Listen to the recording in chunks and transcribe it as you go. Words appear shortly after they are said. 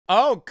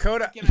Oh,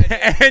 Coda.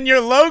 And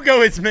your logo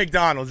is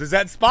McDonald's. Is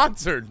that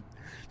sponsored?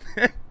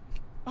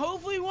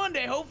 Hopefully one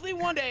day. Hopefully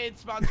one day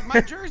it's sponsored.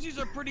 My jerseys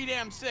are pretty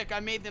damn sick.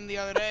 I made them the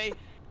other day.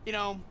 You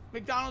know,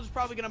 McDonald's is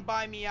probably going to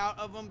buy me out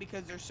of them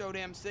because they're so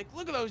damn sick.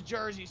 Look at those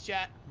jerseys,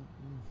 chat.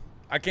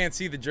 I can't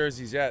see the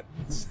jerseys yet.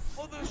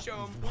 We'll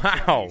show them.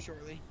 Wow.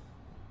 Shortly.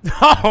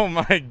 Oh,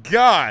 my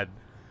God.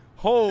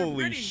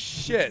 Holy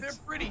shit. They're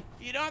pretty.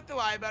 You don't have to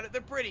lie about it.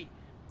 They're pretty.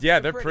 Yeah,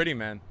 they're pretty,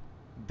 man.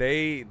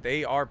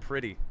 They are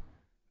pretty.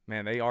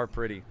 Man, they are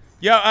pretty.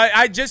 Yo,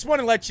 I just want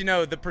to let you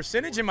know, the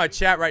percentage in my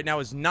chat right now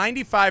is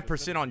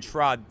 95% on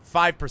Trod,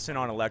 5%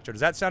 on Electro.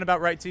 Does that sound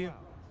about right to you?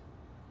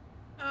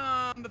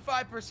 The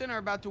 5% are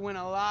about to win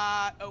a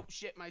lot. Oh,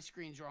 shit, my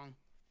screen's wrong.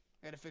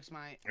 I gotta fix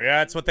my... Yeah,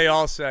 that's what they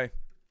all say.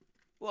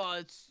 Well,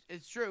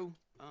 it's true.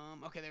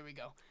 Okay, there we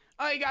go.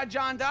 Oh, you got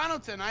John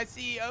Donaldson. I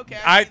see. Okay,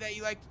 I see that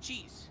you like the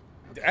cheese.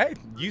 Okay. Hey,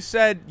 you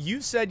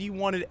said you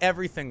wanted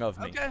everything of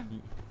me. Okay.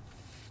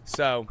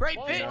 So. Great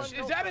pitch.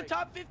 Is that a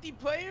top 50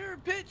 player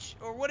pitch,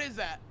 or what is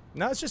that?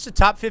 No, it's just a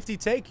top 50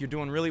 take. You're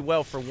doing really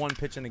well for one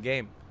pitch in the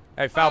game.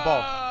 Hey, foul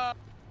ball.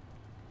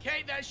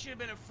 Okay, that should have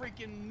been a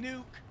freaking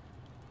nuke.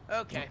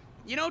 Okay.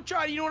 You know,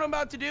 Trod, you know what I'm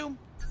about to do?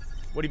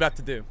 What are you about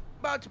to do? I'm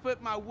about to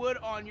put my wood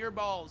on your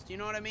balls. Do you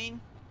know what I mean?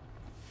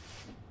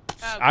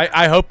 Okay.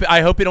 I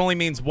hope it only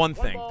means one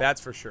thing. That's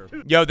for sure.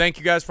 Yo, thank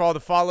you guys for all the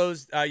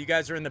follows. You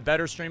guys are in the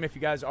better stream. If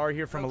you guys are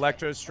here from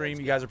Electro's stream,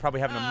 you guys are probably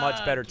having a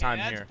much better time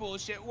here. That's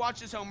bullshit. Watch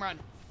this home run.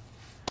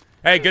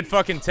 Hey, good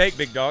fucking take,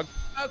 big dog.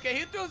 Okay,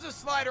 he throws a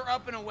slider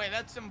up and away.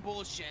 That's some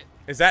bullshit.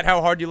 Is that how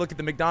hard you look at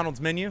the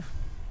McDonald's menu?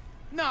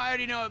 No, I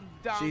already know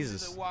McDonald's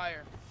is a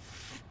wire.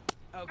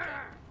 Okay.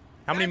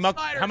 How many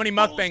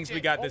mukbangs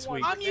we got this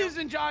week? I'm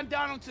using John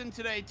Donaldson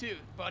today too,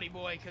 buddy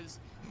boy, because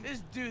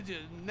this dude's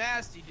a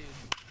nasty dude.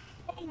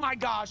 Oh my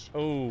gosh.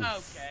 Oof.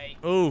 Okay.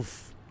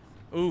 Oof.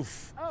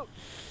 Oof. Oh.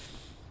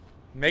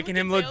 Making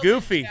him look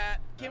goofy.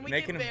 Can we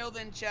get bailed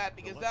in chat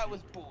because that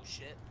was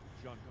bullshit.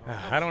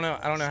 I don't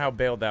know how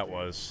bailed that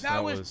was.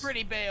 That was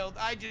pretty bailed.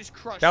 I just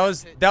crushed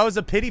that was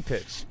a pity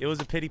pitch. It was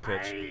a pity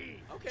pitch.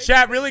 Okay.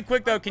 Chat, really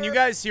quick though, can you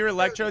guys hear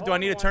Electro? Do I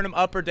need to turn him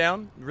up or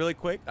down? Really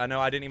quick. I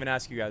know I didn't even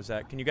ask you guys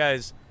that. Can you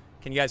guys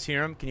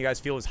hear him? Can you guys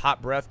feel his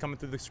hot breath coming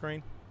through the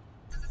screen?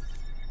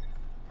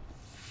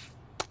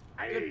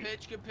 Good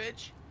pitch, good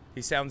pitch.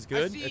 He sounds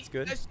good. It's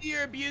good. I see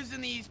you're abusing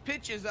these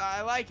pitches.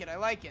 I like it. I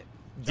like it.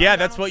 Yeah,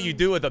 that's what you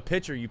do with a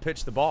pitcher. You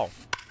pitch the ball.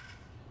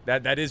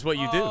 That is what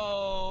you do.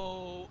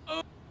 Oh,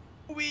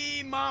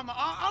 wee mama.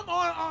 I'm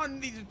on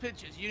these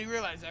pitches. You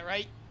realize that,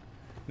 right?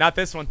 Not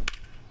this one.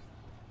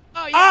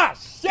 Oh, yeah. Ah,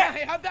 shit.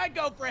 Yeah, how'd that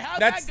go for you? How'd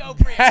that go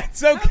for you?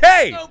 That's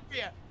okay. How'd that go for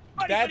you?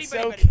 That's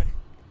buddy, okay.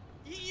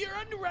 You're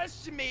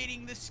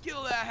underestimating the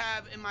skill that I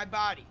have in my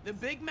body. The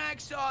Big Mac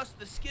sauce,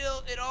 the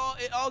skill, it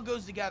all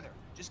goes together.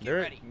 Just get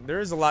ready. There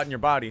is a lot in your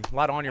body. A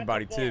lot on your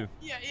body, too.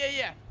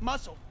 Yeah.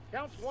 Muscle.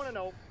 Counts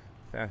 1-0.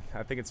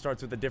 I think it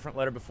starts with a different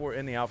letter before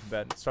in the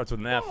alphabet. It starts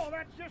with an F. Oh,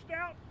 that's just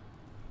out.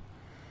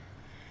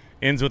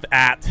 Ends with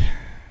at.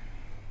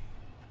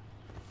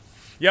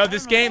 Yo,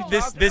 this game,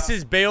 this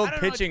is bailed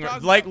pitching.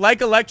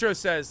 Like Electro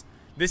says,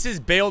 this is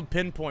bailed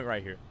pinpoint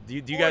right here. Do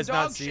you guys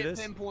not see this?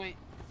 Pinpoint.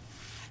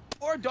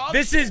 Or dog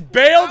this shit. Is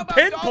bailed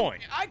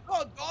pinpoint. I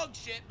call it dog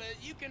shit, but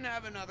you can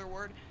have another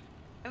word.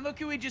 And look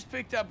who we just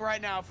picked up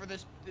right now for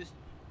this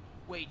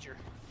wager.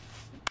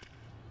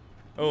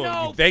 Oh,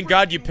 no thank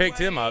God you picked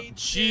him up. Dude.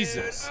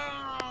 Jesus.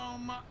 Oh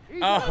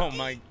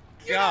my God.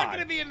 You're not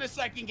gonna be in the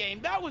second game.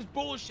 That was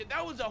bullshit.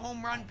 That was a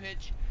home run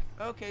pitch.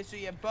 Okay, so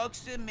you have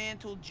Buxton,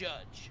 Mantle,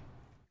 Judge.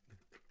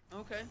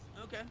 Okay.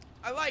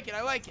 I like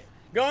it.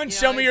 Go and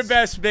show me your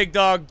best, big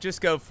dog. Just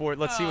go for it.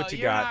 Let's see what you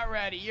got.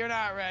 You're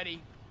not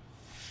ready.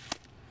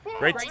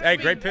 Great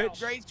pitch.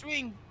 Great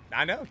swing.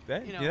 I know.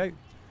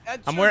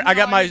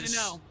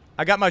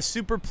 I got my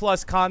Super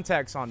Plus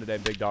contacts on today,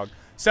 big dog.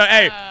 So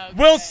hey,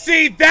 we'll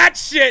see that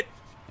shit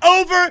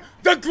over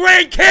the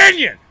Grand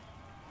Canyon.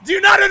 Do you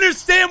not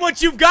understand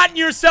what you've gotten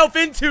yourself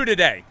into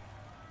today?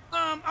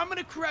 I'm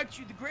gonna correct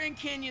you. The Grand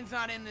Canyon's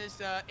not in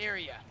this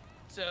area,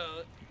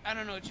 so I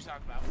don't know what you're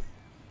talking about.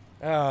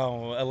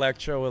 Oh,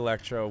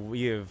 Electro,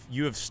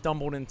 you have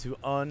stumbled into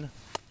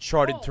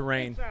uncharted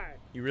terrain.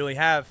 You really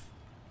have.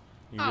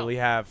 You really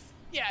have.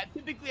 Yeah,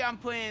 typically I'm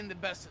playing the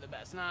best of the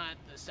best, not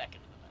the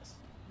second of the best.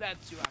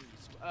 That's who I'm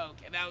used to.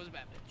 Okay, that was a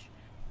bad pitch.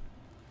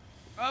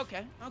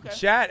 Okay.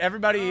 Chat,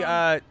 everybody.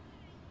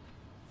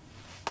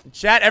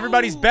 Chat,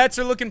 everybody's bets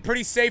are looking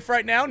pretty safe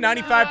right now.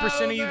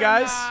 95% of you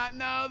guys.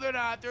 No, they're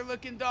not. They're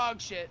looking dog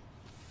shit.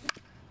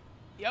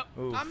 Yep.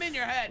 Oof. I'm in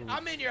your head.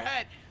 I'm in your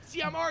head.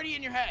 See, I'm already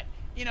in your head.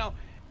 You know,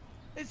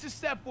 it's just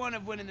step one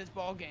of winning this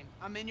ball game.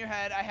 I'm in your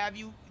head. I have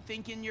you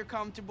thinking you're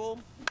comfortable.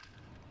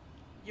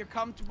 You're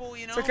comfortable,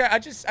 you know? It's okay. I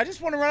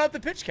just want to run out the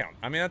pitch count.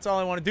 I mean, that's all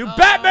I want to do.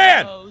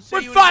 Batman! So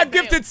with 5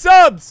 gifted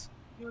subs!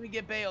 You want to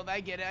get bailed.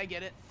 I get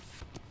it.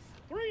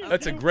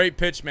 That's a great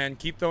pitch, man.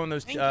 Keep throwing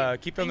those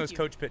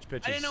coach pitch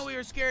pitches. I didn't know we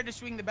were scared to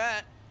swing the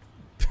bat.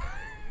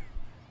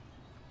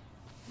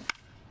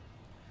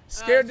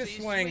 Scared to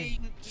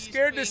swing.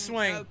 Scared to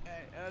swing.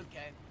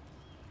 Okay.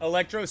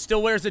 Electro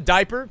still wears a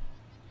diaper.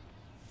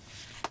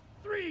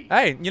 3.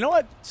 Hey, you know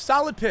what?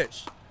 Solid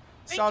pitch.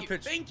 Solid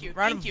pitch. Thank you.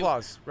 Round of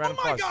applause. Round of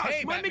Oh my applause. gosh,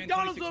 Hey, my Batman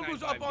McDonald's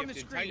 2695 logo's up on the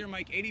gifted, screen. Tiger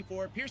Mike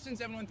 84, Pearson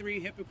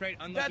 713, Hypocrite,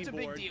 Unlucky That's a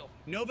big Board, deal.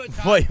 Nova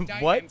Top, Wait, Titan,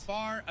 what? and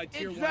Far, a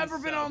tier It's 1 never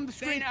been sub. on the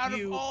screen Thank out of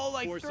you all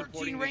like for 13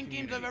 supporting the ranked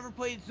games I've community. ever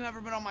played. It's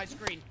never been on my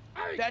screen.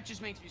 That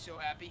just makes me so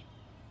happy.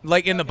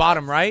 Like in the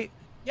bottom right?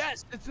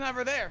 Yes, it's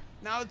never there.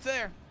 Now it's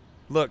there.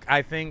 Look,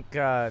 I think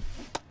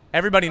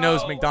everybody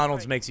knows Oh,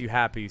 McDonald's right. makes you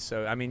happy.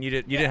 So I mean, you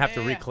didn't have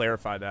to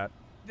re-clarify that.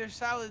 Their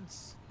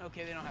salads.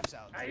 Okay, they don't have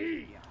salads. To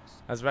be honest.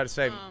 I was about to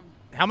say, Um,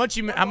 how much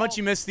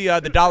you missed the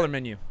dollar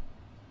menu?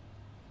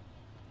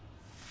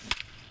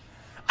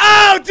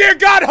 Oh dear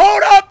God!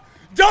 Hold up!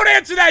 Don't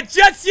answer that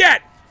just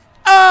yet.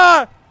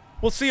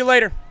 We'll see you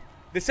later.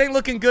 This ain't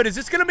looking good. Is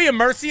this gonna be a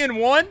mercy in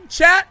one,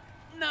 chat?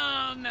 No.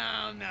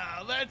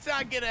 Let's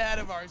not get ahead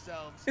of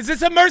ourselves. Is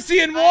this a mercy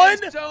in I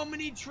one? have so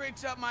many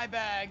tricks up my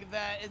bag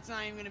that it's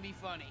not even gonna be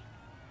funny.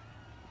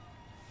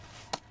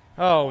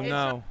 Oh It's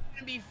no! not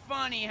gonna be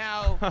funny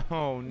how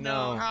Oh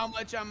no! how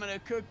much I'm gonna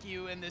cook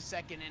you in the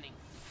second inning.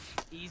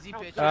 Easy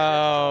pitch.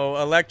 Oh,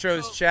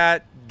 Electro's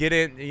chat. Get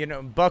in. You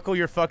know, buckle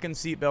your fucking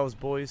seatbelts,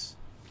 boys.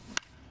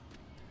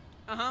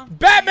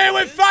 Batman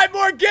with 5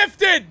 more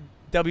gifted.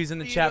 W's in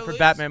the chat for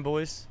Batman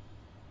boys.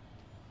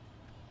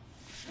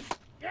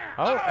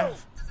 Oh.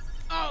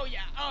 Oh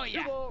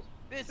yeah.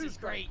 This is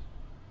great.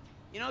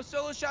 You know,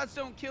 solo shots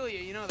don't kill you.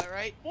 You know that,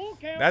 right?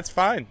 That's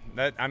fine.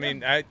 I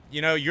mean,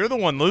 you know, you're the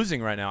one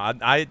losing right now.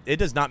 It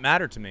does not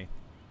matter to me.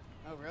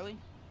 Oh really?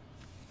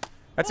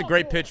 That's a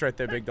great pitch right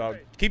there, big dog.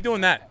 Keep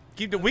doing that.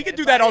 We could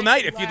do that all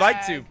night if you'd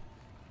like to.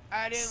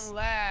 I didn't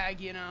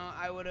lag, you know,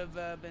 I would have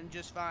been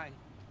just fine.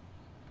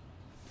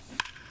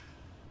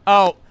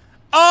 Oh,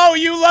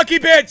 you lucky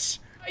bitch.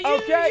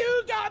 Okay.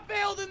 You got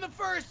bailed in the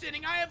first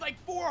inning. I had like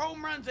 4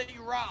 home runs that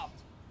you robbed.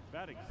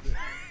 Did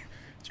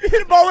you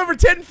hit a ball over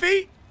 10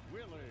 feet?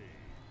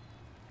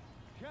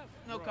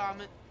 No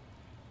comment.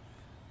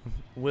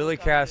 Willie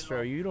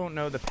Castro, you don't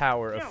know the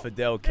power of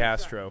Fidel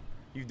Castro.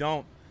 You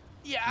don't.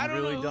 Yeah, I don't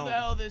really know who don't. the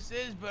hell this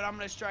is, but I'm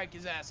gonna strike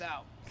his ass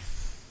out.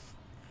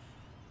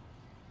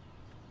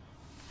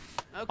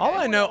 Okay.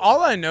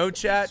 All I know,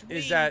 chat,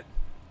 is that.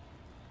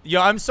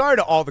 Yo, I'm sorry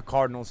to all the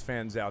Cardinals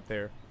fans out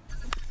there.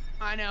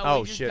 I know. Oh,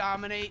 we just shit.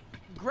 Dominate.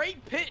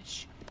 Great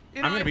pitch. You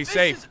I'm know, gonna if be this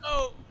safe. is-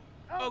 oh.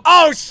 Okay.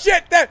 Oh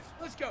shit!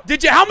 Let's go.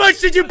 How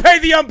much did you pay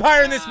the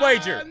umpire in this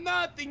wager?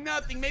 Nothing.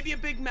 Maybe a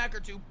Big Mac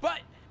or 2. But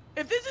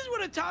if this is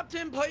what a top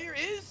 10 player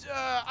is,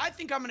 I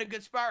think I'm in a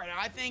good spot right now.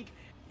 I think,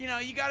 you know,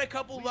 you got a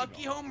couple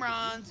lucky home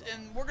runs,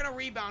 and we're gonna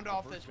rebound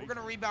off this. We're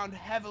gonna rebound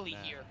heavily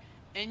here,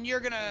 and you're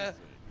gonna.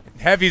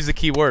 Heavy's the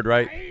key word,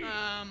 right?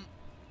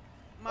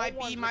 Might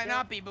be, might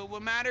not be, but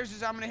what matters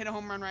is I'm gonna hit a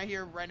home run right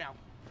here, right now.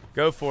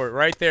 Go for it,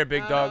 right there,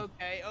 big dog.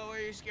 Okay. Oh, are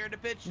you scared to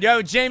pitch?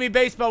 Yo, Jamie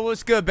Baseball,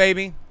 what's good,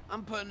 baby?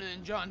 I'm putting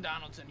in John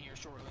Donaldson here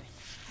shortly.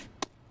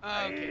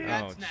 Okay, Oh,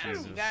 that's nasty.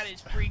 Jesus. That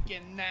is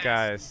freaking nasty.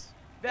 Guys.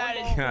 That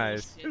is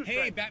Guys. bullshit.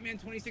 Hey, Batman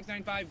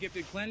 2695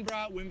 gifted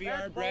Clenbra,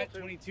 WinVR, Brett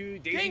 22,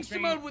 Dating Thanks, Train,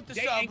 Simone, with the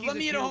Day sub. Yankees Let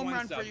me hit a tier home 1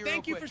 run sub. for you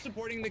Thank real you for quick.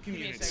 supporting the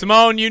community.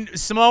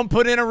 Simone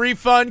put in a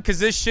refund because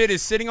this shit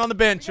is sitting on the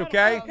bench,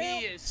 okay? Oh, he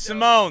is so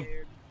Simone. scared.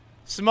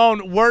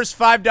 Simone, worst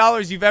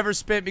 $5 you've ever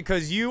spent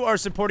because you are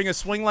supporting a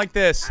swing like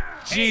this.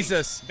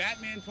 Jesus.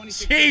 Batman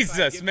 2695 Jesus,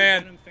 gifted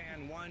man. Venom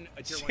Fan 1,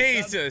 a tier 1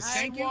 Jesus. sub.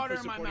 Thank I you had water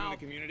for in my supporting the mouth.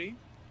 community.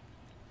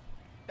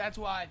 That's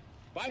why.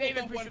 Bible Save it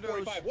Thump for those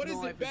 145. What is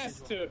no it life best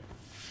issues. to...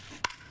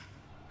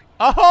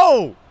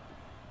 Oh!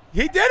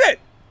 He did it!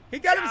 He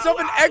got himself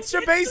an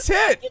extra base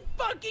hit! Second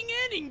fucking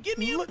inning. Give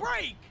me a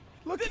break.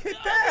 Look The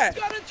at that!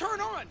 oven's gotta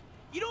turn on.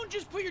 You don't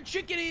just put your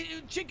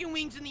chicken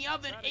wings in the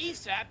oven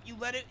ASAP. You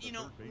let it, you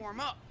know, warm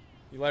up.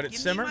 You let it Give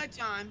simmer? me my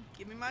time.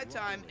 Give me my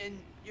time, and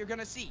you're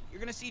gonna see. You're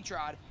gonna see,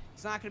 Trod.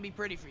 It's not gonna be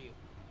pretty for you.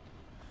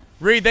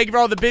 Reed, thank you for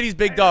all the biddies,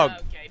 big dog.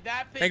 Okay,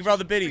 that pitch Thank you for all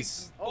the is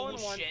biddies. freaking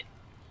bullshit.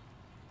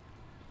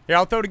 Here,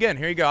 I'll throw it again.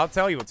 Here you go. I'll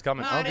tell you what's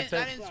coming. No, Oh, I good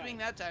didn't take. swing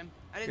that time.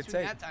 I didn't Good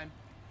swing take. that time.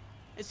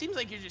 It seems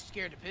like you're just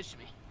scared to pitch to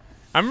me.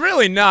 I'm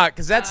really not,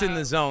 because that's in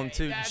the zone, Okay,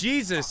 too. that's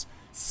Jesus. fine.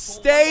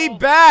 Stay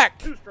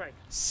back!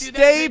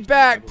 Stay pitch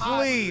back, was impossible.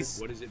 please.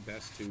 What is it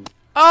best to...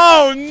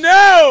 Oh,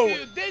 no!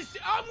 Dude,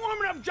 I'm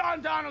warming up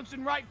John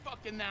Donaldson right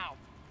fucking now.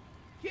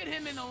 Get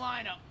him in the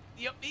lineup.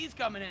 Yep, he's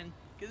coming in.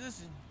 Because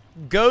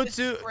this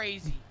is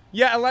crazy.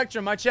 Yeah,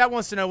 Electra, my chat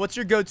wants to know, what's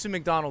your go-to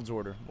McDonald's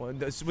order? Well,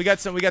 we got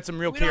some real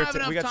We don't care. have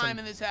enough We got time some.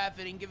 in this half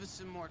inning. Give us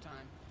some more time.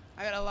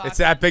 I got a lot. It's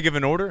that big of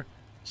an order?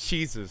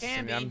 Jesus.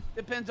 Can be.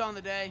 Depends on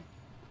the day.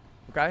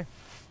 Okay.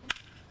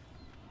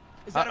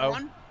 Is that Uh-oh. a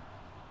 1?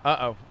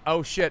 Uh-oh.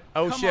 Oh, shit.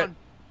 Oh, Come shit. on.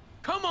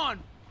 Come on.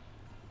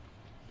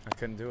 I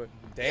couldn't do it.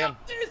 Damn.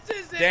 Yep, this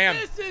is it. Damn.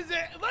 This is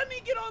it. Let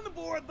me get on the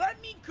board. Let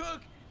me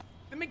cook.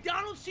 The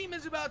McDonald's team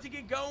is about to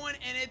get going,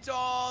 and it's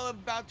all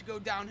about to go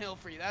downhill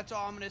for you. That's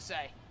all I'm going to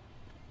say.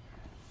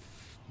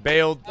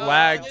 Bailed,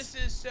 lagged. This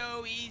is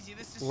so easy.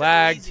 This is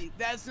Lagged. so easy.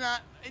 That's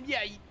not.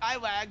 Yeah, I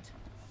lagged.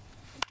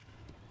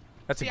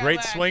 That's a Yeah, great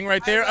lagged. swing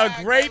right I there. lagged.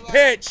 A great I lagged.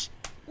 pitch.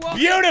 Well,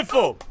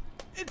 Beautiful.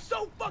 It's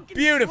so fucking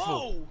Beautiful.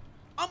 slow.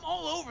 I'm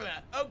all over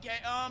that. Okay,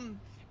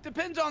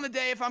 depends on the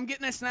day. If I'm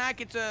getting a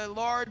snack, it's a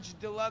large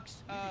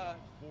deluxe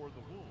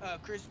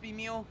crispy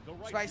meal,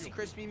 spicy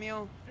crispy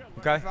meal.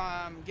 Okay. If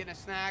I'm getting a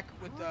snack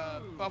with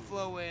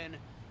buffalo and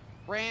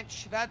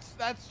ranch,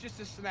 that's just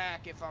a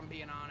snack. If I'm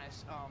being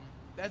honest,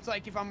 that's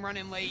like if I'm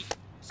running late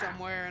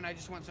somewhere and I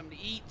just want something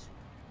to eat,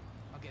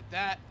 I'll get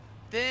that.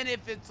 Then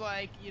if it's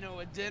like, you know,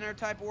 a dinner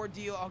type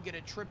ordeal, I'll get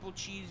a triple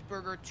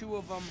cheeseburger, 2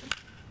 of them.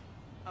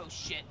 Oh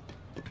shit.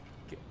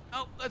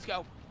 Oh, let's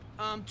go.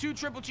 2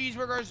 triple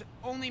cheeseburgers,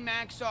 only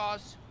mac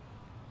sauce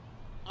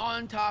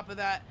on top of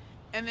that.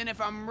 And then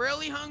if I'm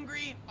really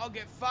hungry, I'll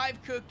get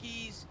 5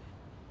 cookies,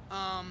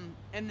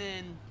 and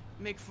then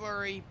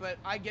McFlurry, but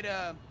I get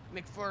a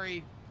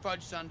McFlurry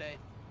fudge sundae.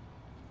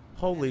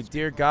 Holy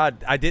dear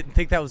God, I didn't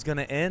think that was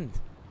gonna end.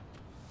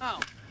 Oh,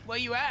 well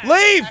you asked.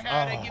 Leave! I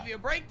had to give you a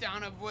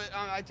breakdown of what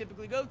I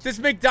typically go to. This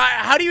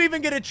how do you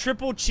even get a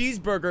triple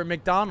cheeseburger at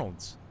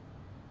McDonald's?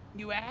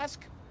 You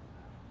ask?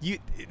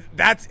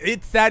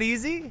 It's that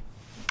easy?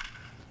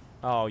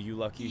 Oh, you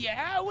lucky.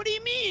 Yeah, what do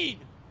you mean?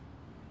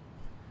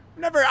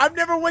 I've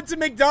never went to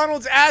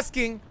McDonald's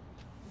asking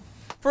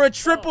for a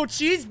triple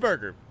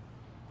cheeseburger.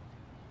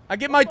 I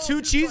get my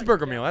 2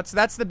 cheeseburger meal.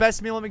 That's the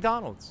best meal at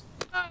McDonald's.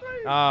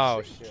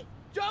 Oh shit.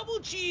 Double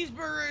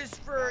cheeseburgers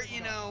for,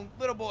 you know,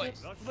 little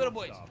boys. Little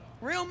boys.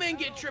 Real men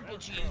get triple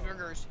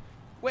cheeseburgers.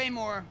 Way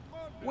more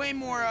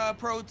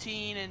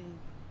protein and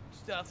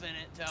stuff in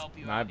it to help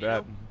you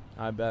out.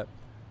 I bet.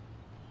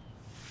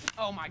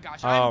 Oh my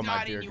gosh, Oh I'm my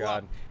dotting dear you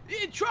God.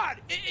 up. Trod,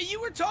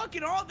 you were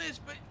talking all this,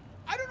 but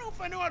I don't know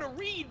if I know how to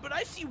read, but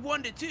I see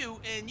 1 to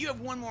 2, and you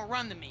have 1 more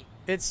run than me.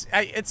 It's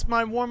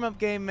my warm-up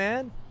game,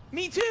 man.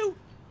 Me too.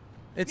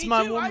 It's me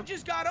my too. warm-up. I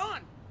just got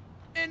on,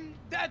 and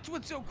that's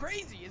what's so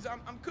crazy is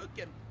I'm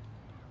cooking.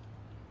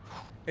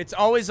 It's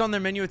always on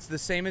their menu. It's the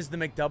same as the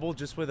McDouble,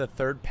 just with a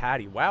 3rd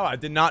patty. Wow, I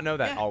did not know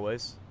that. Yeah.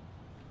 Always.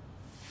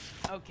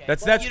 Okay.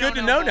 That's You good don't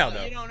to know ball. now,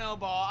 though. You don't know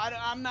ball.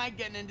 I'm not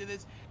getting into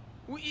this.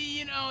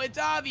 You know, it's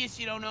obvious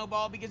you don't know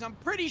ball because I'm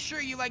pretty sure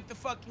you like the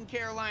fucking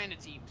Carolina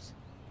teams.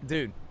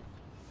 Dude.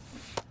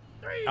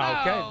 Okay.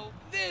 Oh,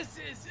 This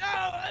is...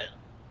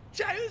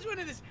 Chad, who's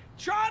winning this?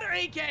 Trod or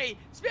AK?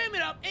 Spam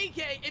it up.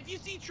 AK, if you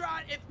see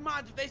Trod, if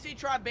they say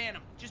Trod, ban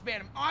them. Just ban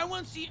them. I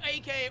want to see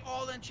AK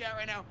all in chat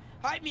right now.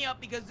 Hype me up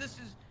because this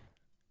is...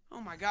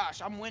 Oh my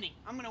gosh, I'm winning.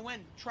 I'm going to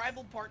win.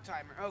 Tribal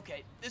part-timer.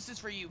 Okay, this is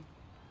for you.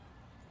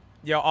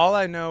 Yeah, all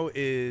I know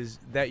is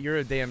that you're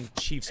a damn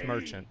Chiefs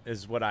merchant,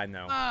 is what I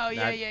know. Oh,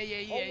 yeah.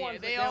 They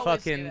always say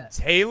Fucking that.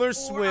 Taylor Or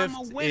Swift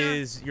I'm a winner.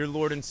 is your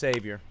Lord and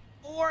Savior.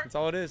 That's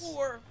all it is.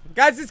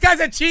 Guys, this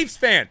guy's a Chiefs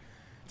fan.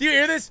 Do you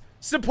hear this?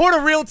 Support a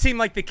real team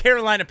like the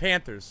Carolina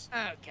Panthers.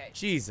 Okay.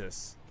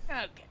 Jesus.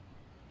 Okay.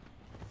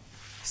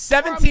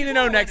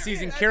 17-0 next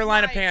season, That's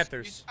Carolina my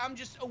Panthers. excuse. I'm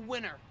just a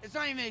winner. It's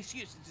not even an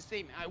excuse. It's a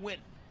statement. I win.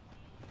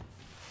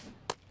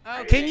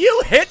 Okay. Can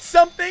you hit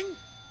something?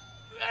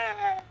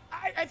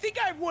 I think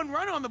I have 1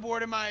 run on the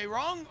board. Am I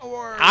wrong?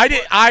 Or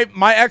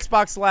My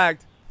Xbox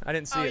lagged. I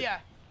didn't see it. Oh yeah.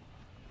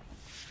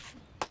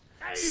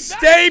 Hey,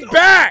 Stay that is so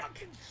back!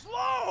 fucking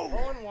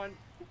slow. On 1.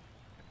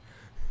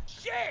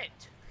 Shit.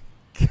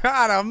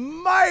 God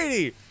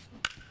almighty.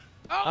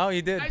 Oh,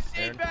 you did. I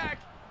stayed Aaron. back.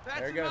 That's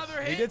There he goes.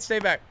 another hit. He did stay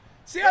back.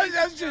 See, I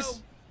was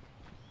just...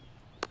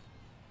 Go.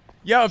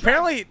 Yo,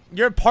 apparently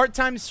you're a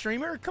part-time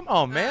streamer? Come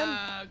on, man.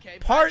 Okay.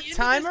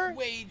 Part-timer? By the end of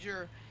this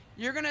wager,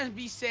 you're going to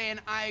be saying,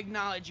 I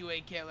acknowledge you,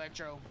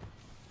 akaElectro.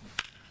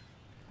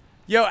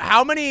 Yo,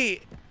 how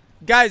many...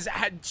 Guys,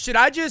 should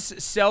I just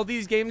sell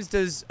these games?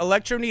 Does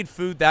Electro need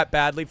food that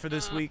badly for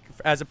this week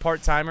as a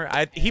part-timer?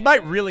 He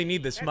might really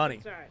need this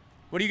money.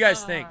 What do you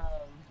guys think?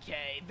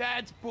 Okay,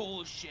 that's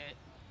bullshit.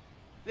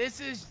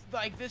 This is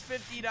like this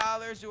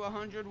 $50 to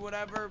 100,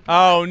 whatever.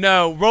 Oh,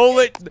 no. Roll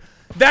it.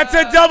 That's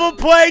a double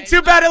play. Okay.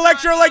 Too bad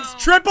Electro likes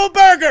triple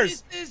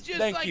burgers. This is just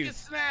Thank like you. a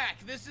snack.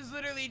 This is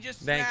literally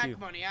just Thank snack you.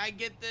 money. I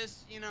get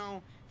this, you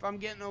know, if I'm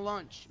getting a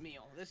lunch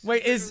meal. This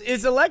Wait, is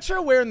is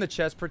Electro wearing the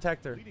chest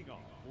protector?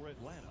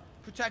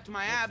 protect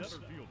my abs.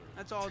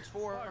 That's all it's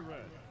for.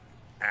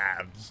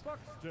 Abs.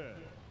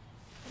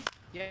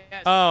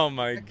 Yes. Oh,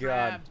 my protect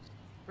God. abs.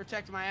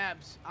 Protect my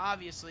abs,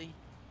 obviously.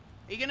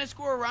 Are you gonna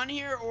score a run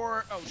here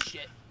or oh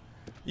shit?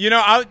 You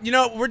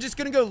know, we're just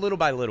gonna go little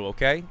by little,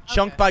 okay?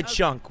 Chunk by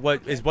chunk.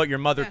 What is what your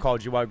mother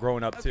called you while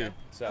growing up too.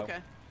 So. Okay.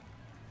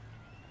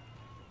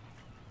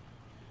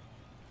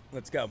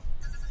 Let's go.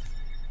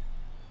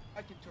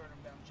 I can turn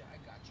him down, Jack. I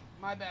got you.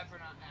 My bad for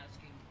not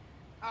asking.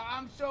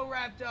 I'm so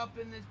wrapped up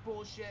in this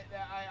bullshit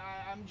that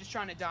I'm just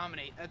trying to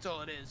dominate. That's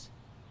all it is.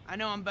 I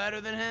know I'm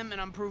better than him,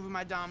 and I'm proving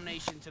my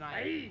domination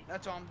tonight.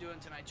 That's all I'm doing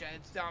tonight, Chad.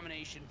 It's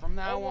domination. From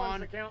now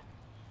on,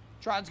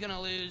 Trod's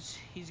gonna lose.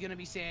 He's gonna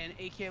be saying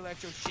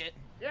akaElectro shit.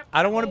 Yep.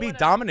 I don't want to be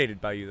dominated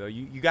by you though.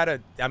 You gotta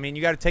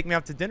take me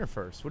out to dinner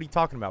first. What are you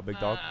talking about, big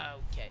dog?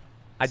 Okay.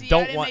 I See,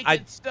 don't didn't want.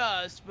 make it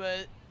sus,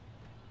 but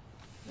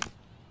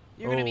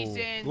you're gonna be Oh,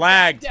 saying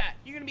lagged. Dad.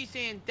 You're gonna be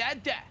saying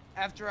dad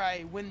after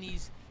I win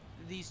these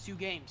 2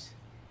 games.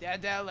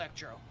 Dad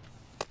Electro.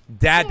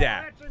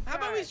 Dada. How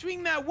about we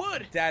swing that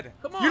wood? Dada.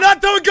 Come on. You're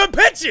not throwing good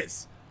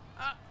pitches.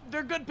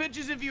 They're good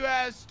pitches if you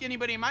ask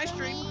anybody in my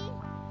stream.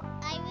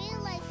 I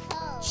really like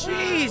cold.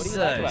 Jesus.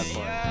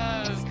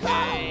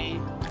 Okay.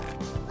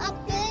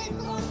 Up good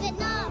from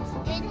Vietnam.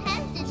 It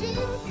has to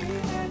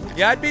choose.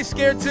 Yeah, I'd be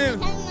scared too.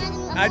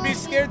 I'd be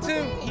scared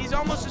too. He's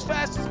almost as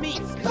fast as me.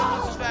 He's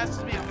almost as fast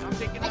as me. I'm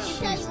taking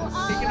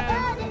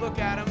a look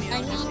at him. You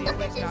know, just see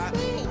what he's got.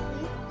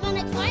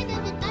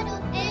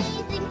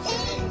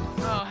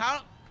 Oh,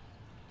 how?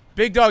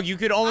 Big dog, you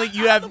could only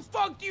How the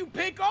fuck do you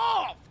pick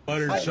off?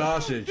 Buttered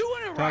sausage.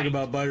 Doing it right. Talk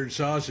about buttered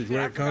sausage,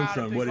 where it comes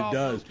from, what it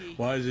does. Loki.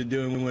 Why is it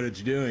doing what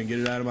it's doing? Get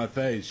it out of my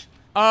face.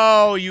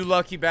 Oh, you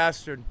lucky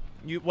bastard.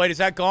 Wait, is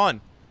that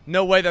gone?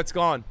 No way that's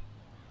gone.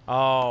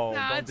 Oh,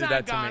 Nah, don't it's do not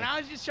that to gone. me. I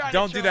was just trying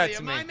Don't to do troll that you.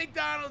 to My me.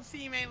 McDonald's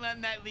team ain't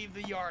letting that leave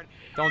the yard.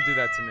 Don't do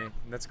that to me.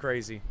 That's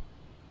crazy.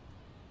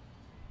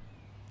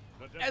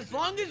 As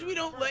long as we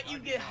don't let you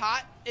get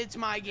hot, it's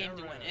my game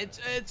to win.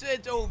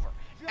 It's over.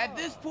 At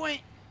this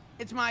point,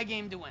 it's my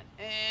game to win.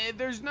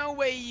 There's no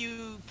way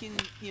you can,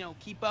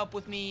 keep up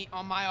with me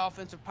on my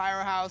offensive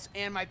powerhouse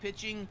and my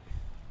pitching.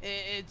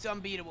 It's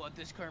unbeatable at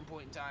this current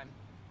point in time.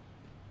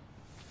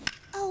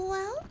 Oh,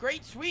 well.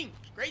 Great swing.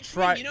 Great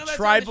swing. You know that's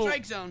on the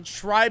strike zone.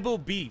 Tribal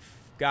beef.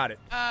 Got it.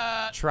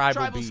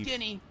 Tribal beef.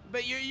 Skinny.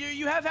 But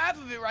you have half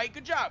of it right.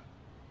 Good job.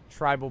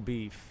 Tribal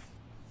beef.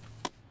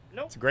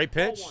 Nope. It's a great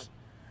pitch.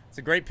 It's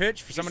a great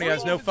pitch for somebody who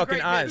has no It's a fucking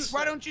great eyes. pitch.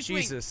 Why don't you swing?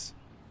 Jesus.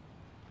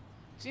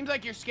 Seems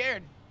like you're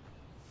scared.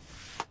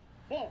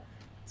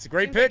 It's a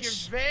great Seems like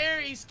pitch. you're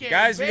very scared.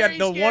 Guys, we got Very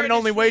the scared one and to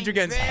only swing. wager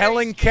against Very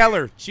Helen scared.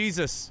 Keller.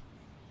 Jesus.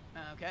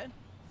 Okay.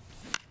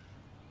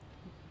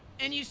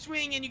 And you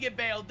swing and you get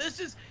bailed.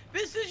 This is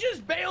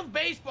just bailed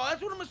baseball.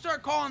 That's what I'm gonna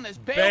start calling this.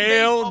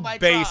 Bailed baseball by Trod.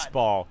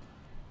 baseball.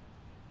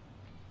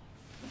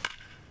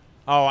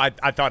 Oh, I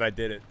thought I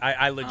did it.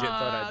 I legit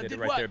thought I did it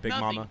right what? there, Big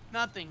Nothing. Mama.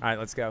 Nothing. All right,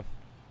 let's go.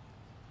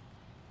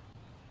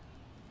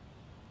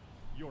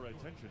 Your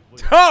attention,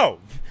 please. Oh,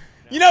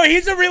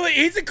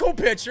 he's a cool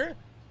pitcher.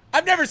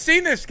 I've never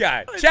seen this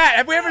guy. Chat,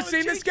 have we ever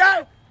seen this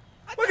guy?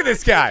 Look at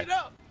this guy.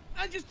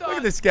 I just thought. Look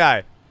at this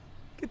guy.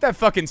 Get that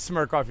fucking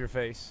smirk off your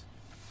face.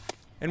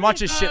 And watch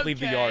his shit leave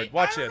the yard.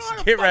 Watch this.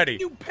 Get ready.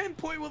 You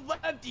pinpoint with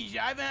lefties.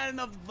 I haven't had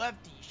enough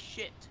lefty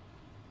shit.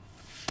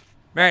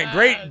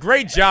 Man,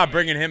 great job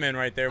bringing him in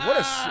right there. What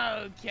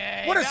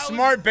a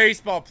smart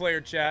baseball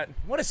player, chat.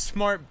 What a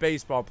smart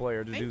baseball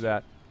player to do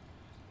that.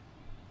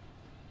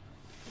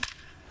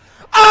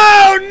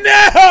 Oh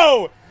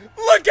no!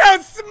 Look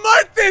how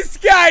smart this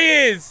guy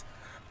is!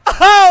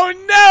 Oh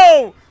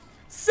no!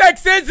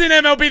 Sex is in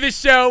MLB The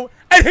Show,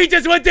 and he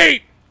just went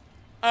deep!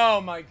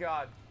 Oh my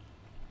god.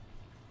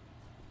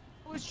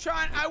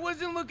 I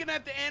wasn't looking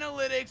at the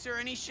analytics or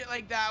any shit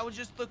like that. I was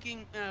just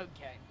looking.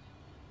 Okay.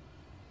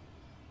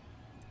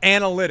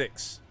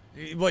 Analytics.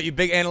 What, you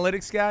big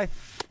analytics guy?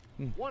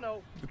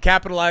 1-0.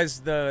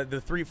 Capitalize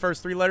the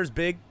first three letters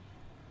big.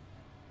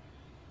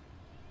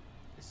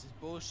 This is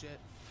bullshit.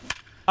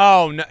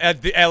 Oh, no,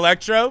 the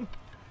Electro,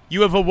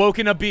 you have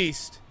awoken a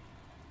beast.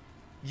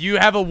 You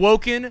have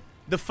awoken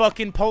the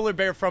fucking polar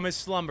bear from his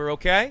slumber,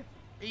 okay?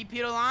 Are you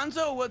Pete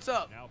Alonso? What's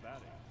up? Now batting.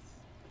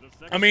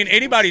 I mean,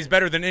 anybody's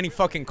better than any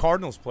fucking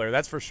Cardinals player,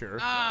 that's for sure.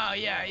 Oh,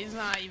 yeah, he's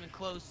not even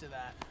close to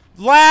that.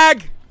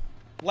 Lagged.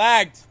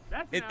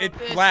 It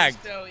This lagged.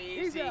 is so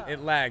easy.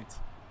 It lagged.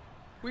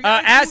 We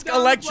gotta Ask cool down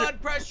the Electro.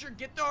 blood pressure,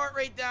 get the heart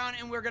rate down,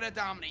 and we're gonna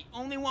dominate.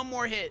 Only one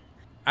more hit.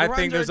 I The think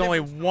runs are there's only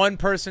different. one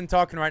person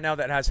talking right now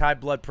that has high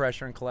blood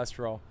pressure and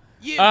cholesterol.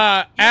 You're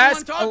the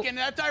ask one talking.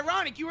 That's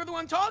ironic. You were the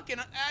one talking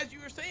as you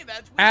were saying.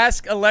 That's weird.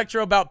 Ask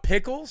Electro about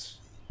pickles.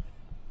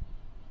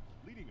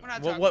 We're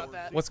not What- talking what- about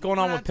that. what's going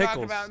on We're with not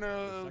talking pickles? about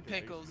no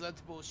pickles.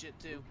 That's bullshit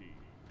too.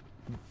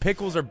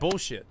 Pickles are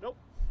bullshit. Nope.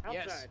 Outside.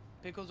 Yes,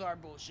 pickles are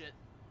bullshit.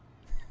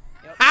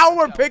 Yep, How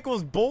are let's go.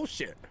 pickles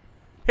bullshit?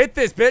 Hit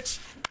this, bitch.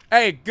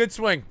 Hey, good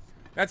swing.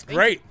 That's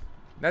great.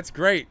 That's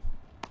great.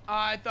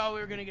 I thought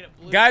we were gonna get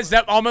a blue. Guys,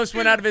 flip. that almost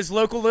went out of his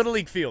local Little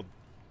League field.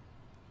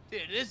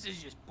 Dude, this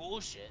is just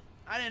bullshit.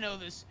 I didn't know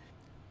this.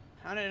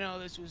 I didn't know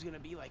this was gonna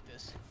be like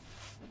this.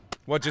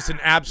 What, just an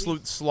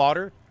absolute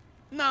slaughter?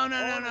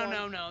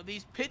 No.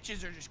 These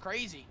pitches are just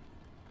crazy.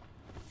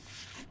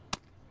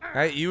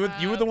 Hey, you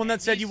were the one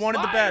that said you These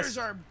wanted the best. sliders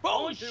are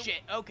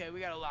bullshit. Okay, we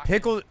gotta lock.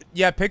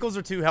 Pickles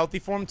are too healthy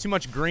for him. Too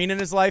much green in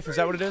his life. Is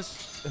that what it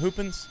is? The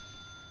hoopins?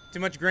 Too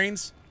much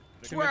greens?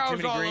 I swear I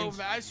was all over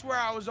that. I swear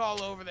I was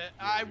all over that.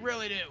 I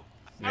really do.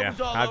 I Yeah,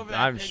 was all over that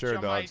I'm pitch sure,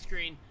 on my dog.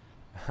 screen.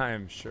 I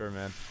am sure,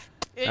 man.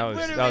 It That was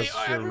literally,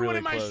 sure everyone really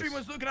in my close. stream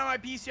was looking at my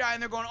PCI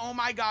and they're going, "Oh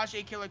my gosh,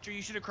 akaElectro,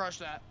 you should have crushed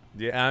that."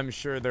 Yeah, I'm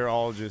sure they're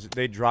all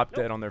they dropped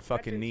dead on their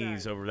fucking That's inside.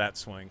 knees over that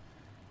swing.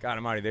 God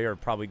almighty, they are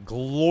probably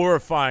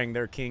glorifying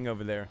their king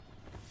over there.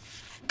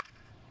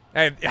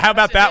 Hey, how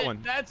about That's a that hit.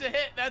 one? That's a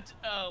hit. That's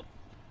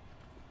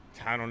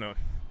I don't know.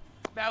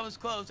 that was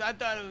close. I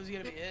thought it was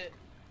gonna be a hit.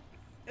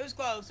 It was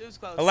close. It was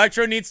close.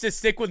 Electro needs to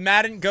stick with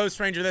Madden Ghost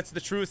Ranger. That's the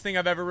truest thing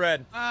I've ever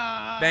read.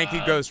 Thank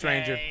you, Ghost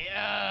Ranger. Okay.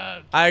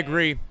 I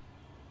agree.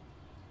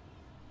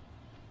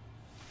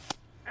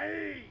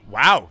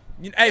 Wow.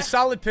 Hey,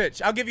 solid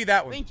pitch. I'll give you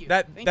that one. Thank you.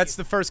 That's Thank you.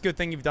 the first good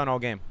thing you've done all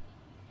game.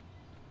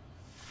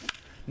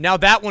 Now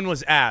that one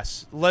was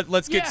ass.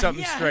 Let's get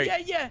something straight.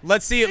 Yeah.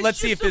 Let's see it. Let's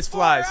see if this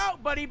flies. Far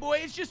out, buddy boy.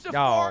 It's just a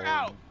far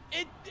out.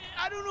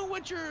 I don't know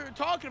what you're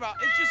talking about.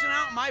 It's just an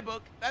out in my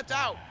book. That's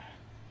out.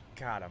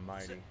 God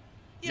almighty. So,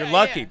 You're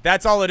lucky.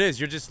 That's all it is.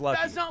 You're just lucky.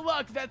 That's not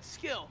luck. That's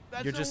skill.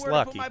 That's You're just where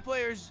lucky. to put my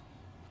players.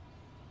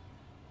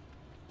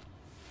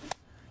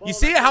 You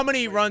see how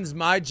many runs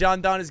my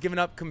John Don has given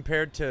up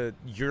compared to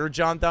your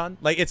John Don?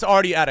 Like, it's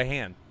already out of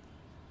hand.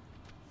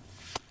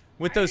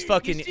 With those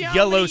fucking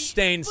yellow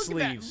stained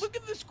sleeves. Look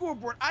at the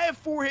scoreboard. I have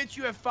 4 hits.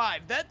 You have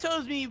 5. That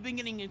tells me you've been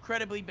getting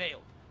incredibly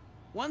bailed.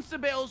 Once the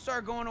bails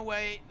start going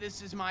away,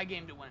 this is my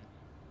game to win.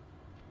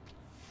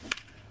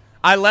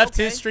 I left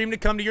his stream to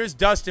come to yours.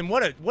 Dustin,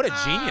 what a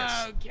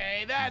genius.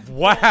 Okay, that's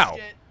wow.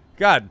 bullshit.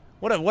 God,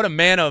 what a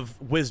man of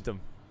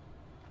wisdom.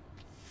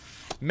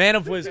 Man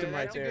of wisdom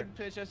right there. That's a good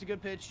pitch. That's a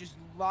good pitch. Just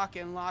lock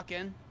in, lock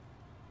in.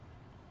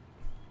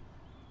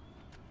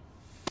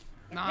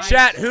 Nice.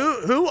 Chat,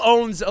 who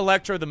owns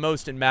Electro the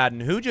most in Madden?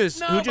 Who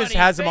just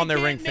has him on their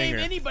ring finger?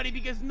 Name anybody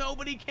because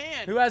nobody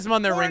can. Who has him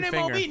on their ring MLB.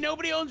 finger?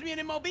 Nobody owns me in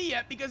MLB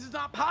yet because it's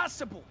not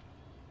possible.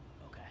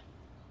 Okay.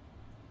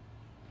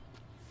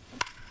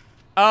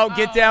 Oh,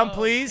 get down,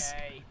 please.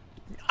 Okay.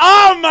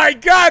 Oh my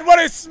God, what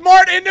a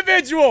smart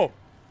individual!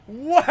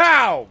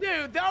 Wow.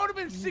 Dude, that would have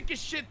been sick as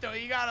shit though.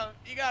 You gotta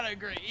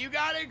agree. You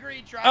gotta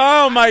agree, Trod.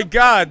 Oh my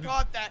God.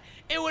 Caught that.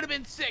 It would have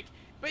been sick.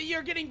 But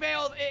you're getting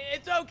bailed.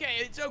 It's okay.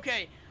 It's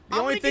okay. The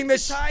only thing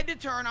that's the tide to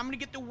turn. I'm gonna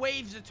get the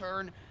waves to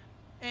turn,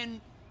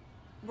 and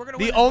we're gonna.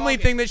 The only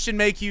thing that should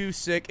make you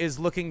sick is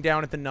looking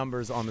down at the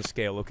numbers on the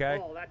scale. Okay.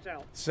 Oh, that's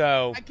out.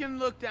 So. I can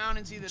look down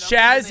and see the numbers.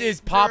 Chaz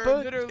is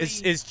Papa.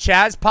 Is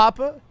Chaz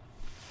Papa?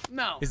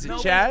 No. Is it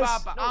nobody's Chaz?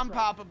 Papa. I'm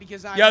Papa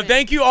because I'm. Yo,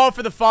 thank you all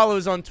for the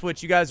follows on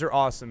Twitch. You guys are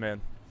awesome,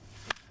 man.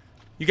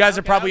 You guys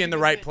are probably in the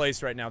right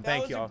place right now.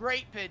 Thank you all. That was a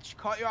great pitch.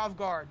 Caught you off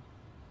guard.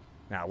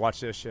 Now watch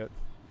this shit.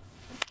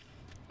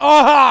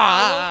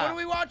 Ah! What are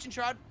we watching,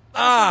 Trod?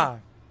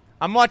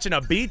 I'm watching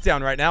a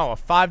beatdown right now, a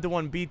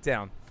 5-1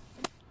 beatdown.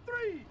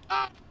 3.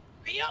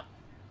 Yep.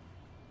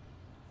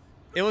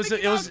 It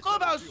was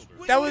Clubhouse.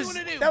 that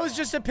was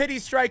just a pity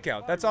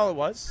strikeout. That's all it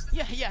was.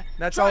 Yeah.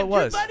 That's Trod, all it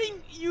was.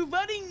 You're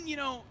letting,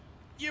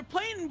 you're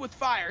playing with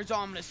fire is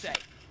all I'm gonna say.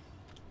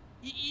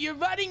 You're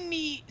letting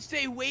me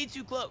stay way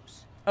too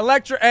close.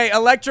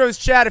 Electro's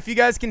chat, if you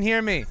guys can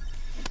hear me.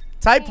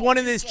 Type 1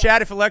 in this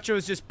chat if Electro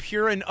is just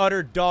pure and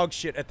utter dog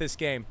shit at this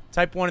game.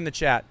 Type 1 in the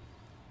chat.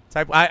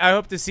 I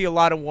hope to see a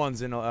lot of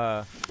 1s in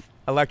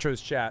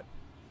Electro's chat.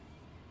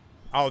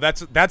 Oh,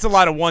 that's a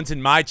lot of 1s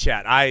in my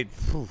chat. I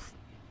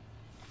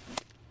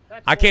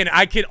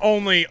can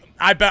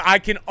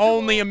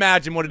only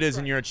imagine what it is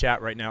in your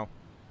chat right now.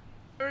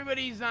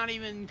 Everybody's not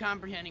even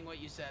comprehending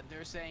what you said.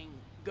 They're saying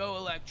go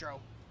Electro.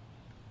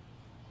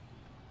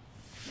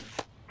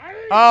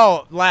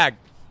 Oh, lagged.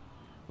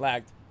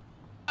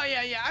 Oh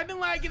yeah. I've been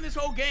lagging this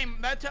whole game.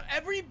 That's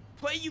every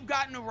play you've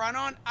gotten a run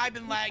on, I've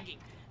been lagging.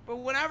 But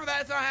whenever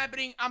that's not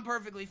happening, I'm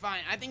perfectly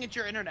fine. I think it's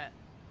your internet.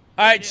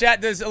 All right, chat.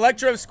 Does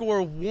Electro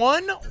score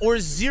 1 or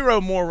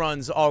 0 more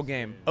runs all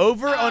game?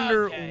 Over,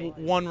 under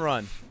 1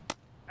 run?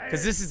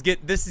 Because this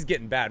is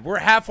getting bad. We're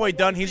halfway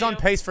done. He's on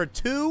pace for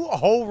 2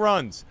 whole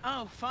runs.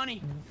 Oh,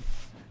 funny.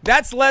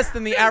 That's less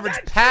than the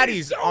average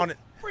patties on it.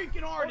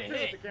 Freaking hard to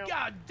hit.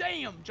 God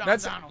damn, John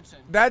Donaldson.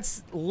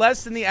 That's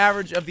less than the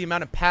average of the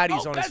amount of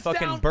patties on his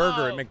fucking down.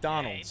 burger at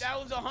McDonald's. That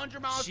was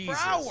 100 miles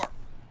Jesus. per hour.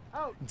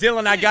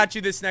 Dylan, I got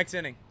you this next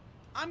inning.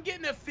 I'm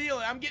getting a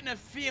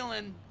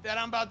feeling that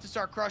I'm about to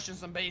start crushing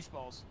some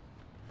baseballs.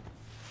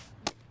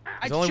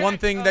 There's only one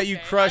thing that you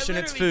crush, and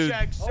it's food.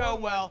 I checked so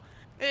well.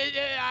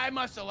 I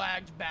must have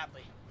lagged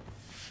badly.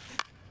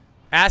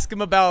 Ask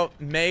him about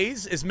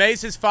Maze. Is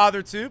Maze his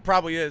father too?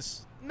 Probably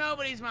is.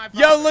 Nobody's my father.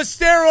 Yo,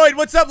 Listeroid.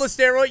 What's up,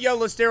 Listeroid? Yo,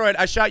 Listeroid.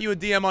 I shot you a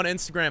DM on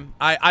Instagram.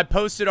 I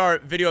posted our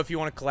video if you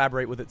want to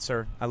collaborate with it,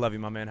 sir. I love you,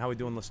 my man. How we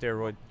doing,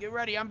 Listeroid? Get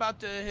ready. I'm about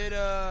to hit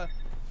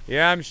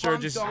Yeah, I'm sure.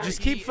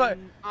 Just keep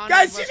fighting.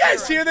 Guys, you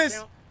guys hear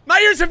this? My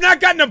ears have not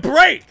gotten a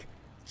break.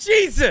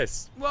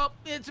 Jesus. Well,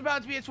 it's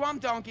about to be a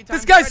swamp donkey time.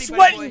 This guy's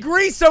sweating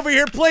grease over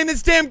here playing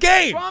this damn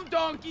game. Swamp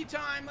donkey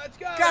time. Let's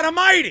go. God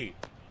almighty.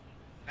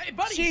 Hey,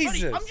 buddy,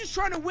 Jesus. I'm just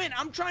trying to win.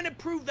 I'm trying to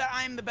prove that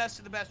I am the best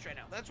of the best right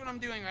now. That's what I'm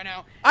doing right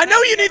now. I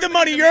know you need the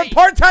money. You're a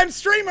part-time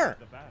streamer.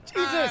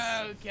 Jesus.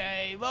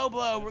 Okay, low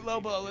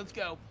blow. Let's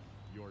go.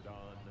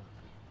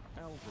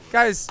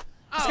 Guys,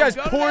 this guy's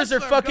pores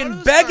are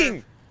fucking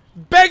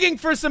begging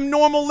for some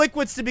normal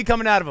liquids to be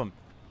coming out of them.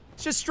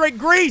 It's just straight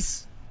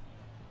grease.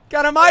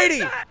 God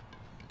almighty.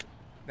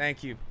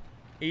 Thank you.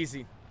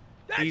 Easy.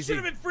 That should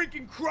have been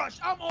freaking crushed.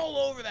 I'm all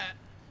over that.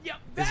 Yep.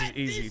 This is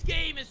easy. This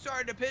game is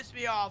starting to piss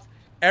me off.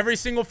 Every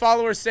single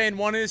follower saying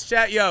 1 in his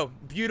chat. Yo,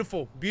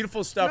 beautiful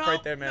stuff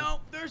right there, man. No,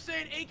 they're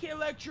saying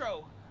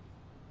akaElectro.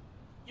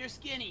 You're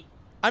skinny.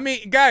 I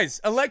mean, guys,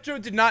 Electro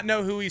did not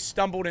know who he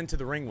stumbled into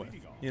the ring with,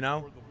 you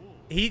know?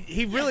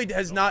 He really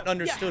has not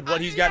understood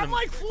what he's gotten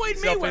himself I'm like Floyd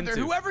Mayweather.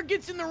 into. Whoever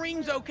gets in the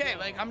ring's okay.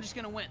 Like, I'm just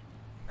going to win.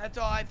 That's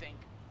all I think.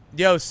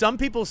 Yo, some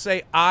people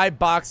say I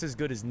box as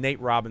good as Nate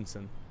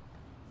Robinson.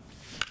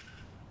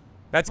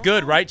 That's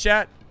good, right,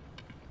 chat?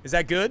 Is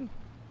that good?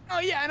 Oh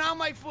yeah, and I'm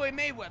like Floyd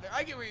Mayweather.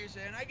 I get what you're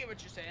saying. I get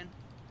what you're saying.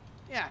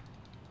 Yeah.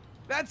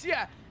 That's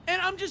yeah.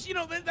 And I'm just, you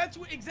know, that's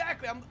what,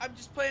 exactly. I'm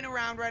just playing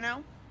around right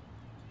now.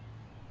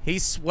 He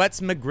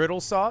sweats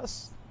McGriddle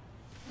sauce.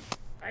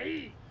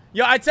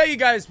 Yo, I tell you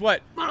guys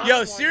what.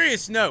 Yo,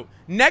 serious note.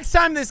 Next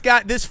time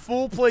this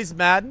fool plays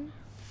Madden,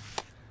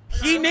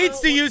 he needs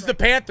to use the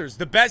Panthers,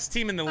 the best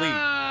team in the league.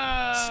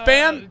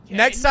 Spam. Okay.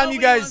 Next time Nobody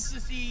you guys. wants to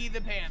see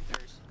the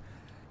Panthers.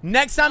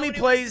 Next time he Nobody wants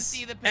to plays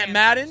see the at Panthers.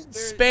 Madden,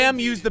 They're spam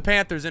use the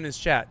Panthers in his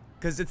chat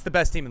because it's the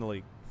best team in the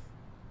league.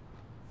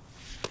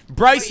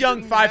 Bryce you Young,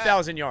 swing the bat?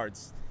 5,000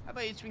 yards. How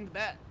about you swing the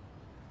bat?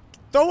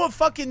 Throw a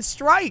fucking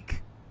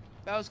strike.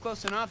 That was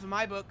close enough in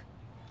my book.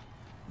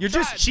 You're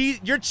just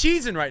you're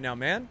cheesing right now,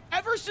 man.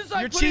 Ever since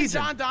I You're put in cheesing.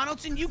 John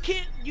Donaldson, you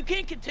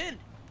can't contend.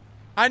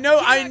 I know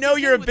You're not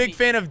you're a with big me.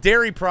 fan of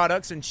dairy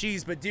products and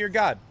cheese, but dear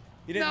God,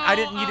 you didn't you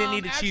didn't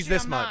need to actually, cheese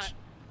this I'm much.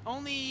 not.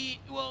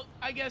 Only, well,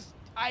 I guess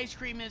ice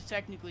cream is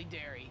technically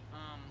dairy.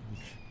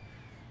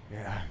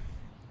 Yeah.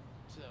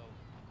 So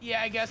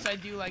yeah, I guess I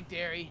do like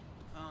dairy.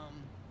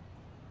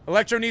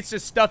 Electro needs to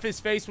stuff his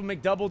face with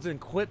McDoubles and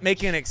quit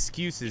making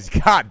excuses.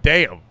 God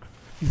damn.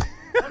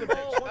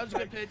 That was a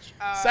good pitch.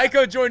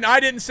 Psycho Jordan, I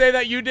didn't say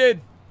that, you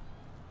did.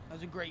 That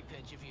was a great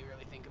pitch if you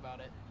really think about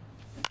it.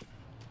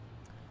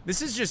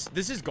 This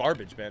is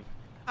garbage, man.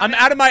 I I'm know,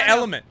 out of my I know,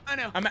 element. I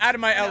know. I'm out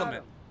of my I know.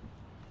 element.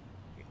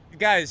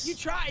 Guys, You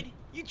tried,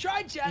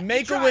 Chad.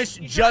 Make-A-Wish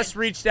just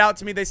reached out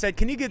to me. They said,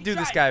 "Can you do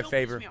this guy a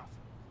favor?" Me off.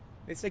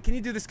 They said, "Can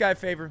you do this guy a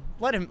favor?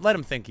 Let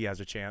him think he has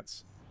a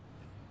chance."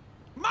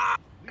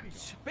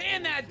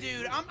 Ban that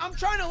dude. I'm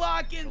trying to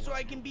lock in so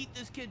I can beat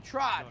this kid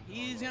Trod.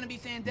 He's gonna be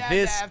saying dad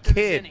This after kid.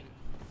 this inning.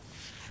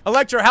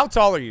 Electro, how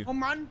tall are you?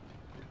 Home run.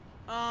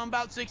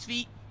 About 6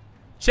 feet.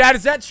 Chad,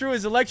 is that true?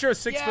 Is Electro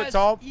 6 Yes, foot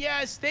tall?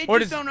 Yes, they Or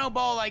just does- don't know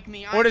ball like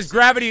me. Or does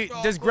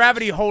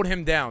gravity hold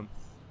him down?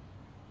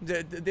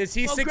 Is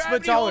he Well, 6 foot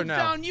gravity tall or holds no?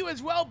 down you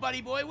as well,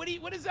 buddy boy.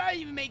 What does that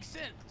even make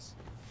sense?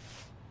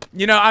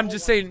 You know, I'm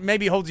just saying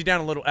maybe holds you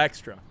down a little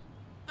extra.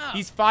 Oh,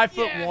 He's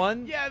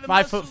 5'1", Yeah, the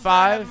 5'5". muscles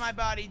I have in my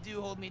body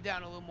do hold me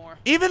down a little more.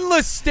 Even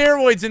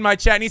Listeroid's in my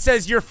chat, and he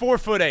says you're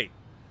 4'8".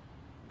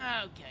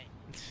 Okay.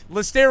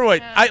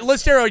 Listeroid,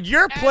 Listeroid,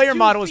 your At player 2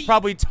 model is feet.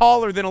 probably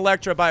taller than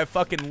Electra by a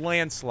fucking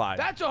landslide.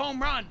 That's a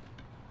home run.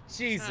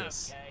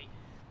 Jesus. Okay.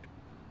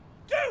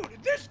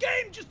 Dude, this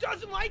game just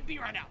doesn't like me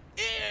right now.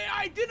 It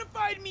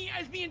identified me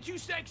as being too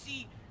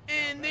sexy,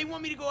 and they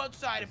want me to go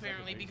outside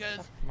apparently because,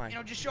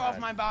 just show off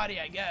my body,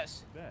 I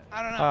guess.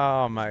 I don't know.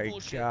 Oh my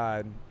Bullshit.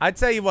 God. I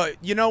tell you what,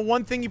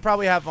 one thing you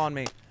probably have on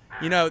me,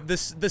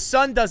 the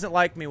sun doesn't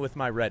like me with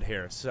my red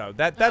hair, so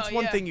that's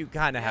one yeah. thing you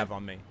kind of have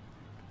on me.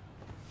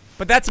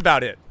 But that's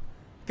about it.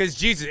 Because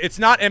Jesus, it's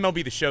not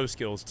MLB The Show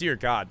skills, dear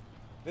God.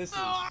 This is.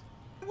 I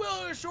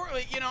will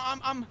shortly.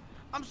 I'm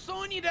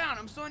slowing you down.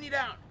 I'm slowing you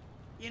down.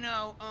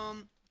 Yeah,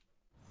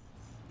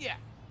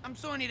 I'm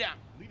slowing you down.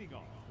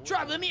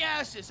 Trod, let me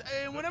ask this.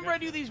 Whenever I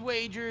do these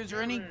wagers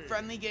or any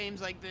friendly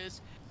games like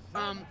this,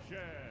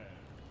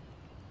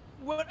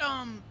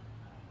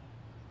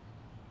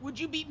 would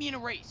you beat me in a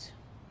race?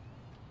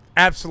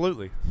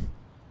 Absolutely.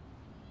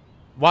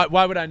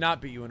 Why would I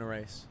not beat you in a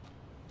race?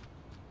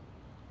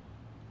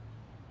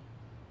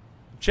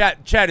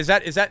 Chad, is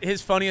that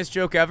his funniest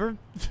joke ever?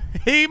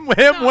 him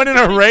winning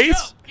a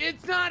race?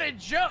 It's not a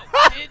joke.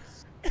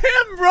 It's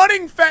him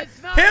running fast.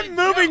 Him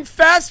moving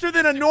faster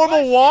than a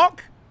normal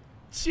walk?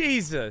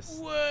 Jesus.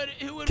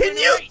 who would Can win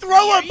a you race?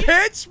 throw a Me or you?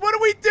 pitch? What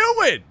are we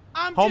doing?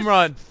 I'm Home just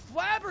run.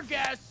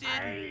 flabbergasted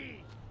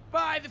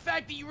by the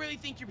fact that you really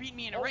think you're beating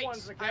me in a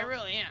race. I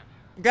really am.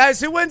 Guys,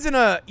 who wins in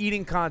a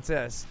eating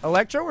contest?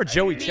 Electro or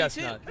Joey Me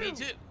Chestnut? too. Me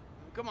too.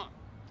 Come on.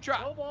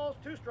 Try. No balls,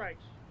 2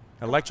 strikes.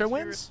 Electro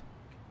wins?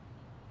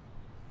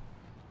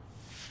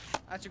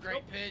 That's a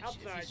great pitch if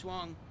outside. you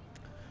swung.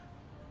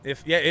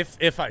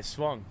 If I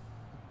swung.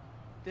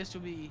 This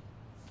would be.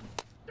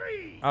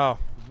 Oh,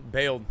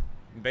 bailed.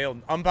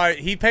 Umpire.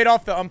 He paid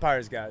off the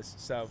umpires, guys.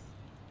 So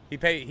he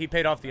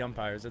paid off the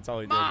umpires. That's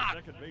all he did.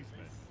 Second baseman.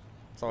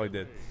 That's all he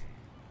did.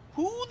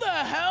 Who the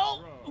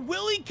hell?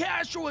 Willie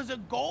Castro is a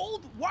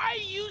gold? Why are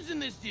you using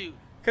this dude?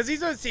 Cause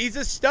he's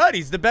a stud.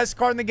 He's the best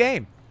card in the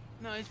game.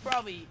 No, he's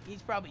probably doo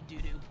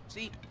doo.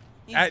 See,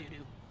 he's At- doo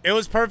doo. It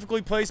was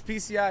perfectly placed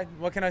PCI.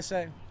 What can I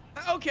say?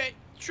 Okay,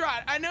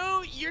 Trot, I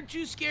know you're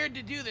too scared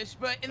to do this,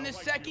 but in the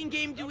second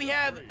game, do we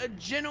have a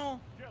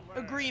gentleman's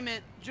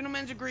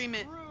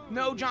agreement,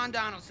 no John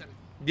Donaldson?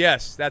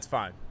 Yes, that's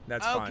fine.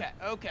 That's fine.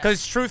 Okay.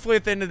 Because truthfully,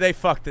 at the end of the day,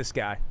 fuck this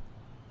guy.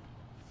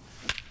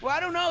 Well, I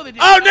don't know the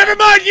dude. Oh, never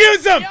mind.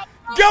 Use him. Yep.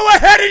 Go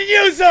ahead and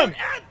use him.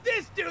 At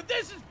this dude,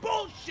 this is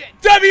bullshit.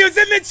 W's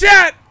in the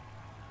chat.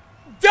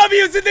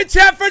 W's in the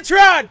chat for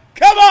Trod.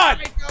 Come on.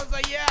 I was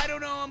like, yeah, I don't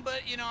know him,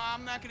 but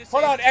I'm not gonna say.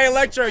 Hold on, hey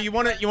Electro, you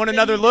want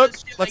another look?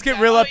 Let's get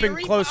real up and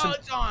close.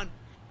 It's on.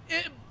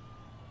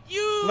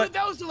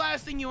 That was the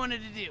last thing you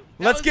wanted to do.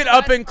 Let's get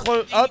up and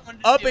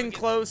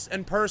close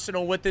and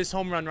personal with this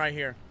home run right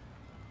here.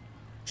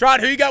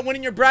 Trod, who you got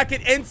winning your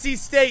bracket? NC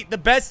State, the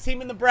best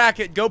team in the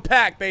bracket. Go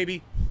Pack,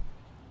 baby.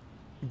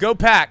 Go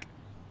Pack.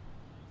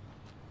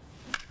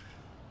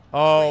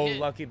 Oh, Great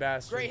hit. lucky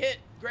bastard. Great hit.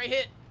 Great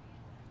hit.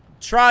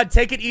 Trod,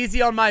 take it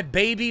easy on my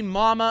baby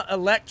mama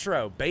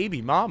Electro.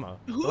 Baby mama.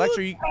 Who Electro,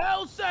 the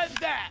hell said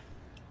that?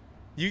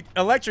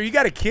 Electro, you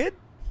got a kid?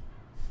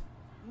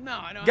 No,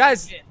 I don't.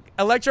 Guys, have a kid.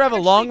 Electro have a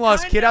Actually, long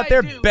lost kinda kid out I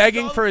there do.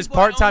 begging All the for his people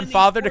I own part-time in these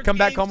father to sports come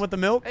back games, home with the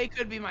milk. They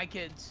could be my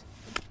kids.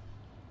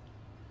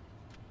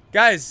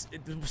 Guys,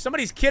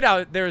 somebody's kid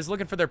out there is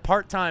looking for their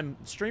part-time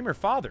streamer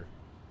father.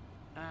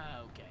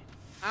 Okay.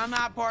 I'm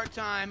not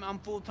part-time. I'm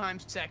full-time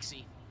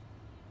sexy.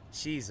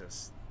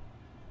 Jesus.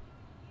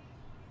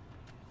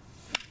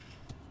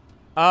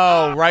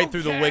 Oh, right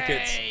through the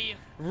wickets. Okay.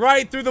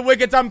 Right through the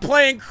wickets. I'm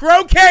playing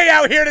croquet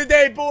out here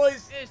today,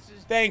 boys. This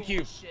is Thank you.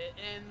 bullshit.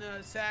 And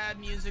the sad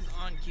music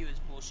on cue is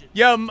bullshit.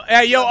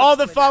 Yo, all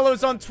the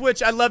follows on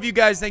Twitch. I love you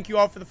guys. Thank you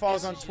all for the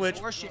follows on Twitch.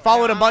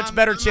 Followed a much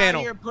better I'm channel.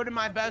 out here putting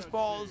my best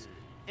balls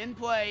in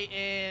play,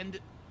 and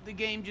the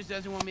game just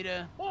doesn't want me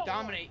to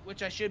dominate,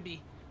 which I should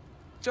be.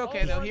 It's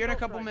okay, though. Here in a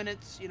couple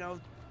minutes, you know,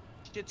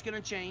 shit's going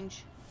to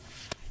change.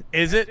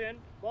 Is it?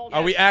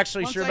 Are we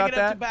actually Once sure I about get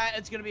up that? to bat,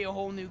 it's going to be a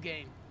whole new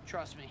game.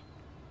 Trust me.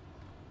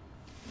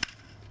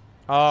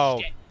 Oh.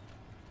 Shit.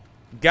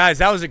 Guys,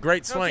 that was a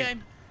great swing. Okay.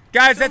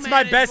 Guys, So that's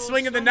my best manageable,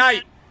 swing of the so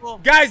night. manageable.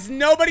 Guys,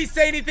 nobody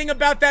say anything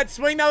about that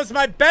swing. That was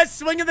my best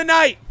swing of the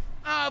night.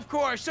 Of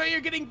course. So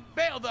you're getting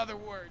bailed, other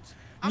words.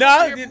 I'm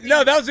No, over here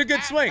no, that was a being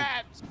good swing.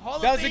 at-bats, Hall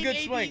of That was a Fame good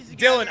ABs swing.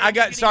 together, Dylan, I and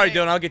got, you're sorry,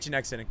 getting Dylan, I'll get you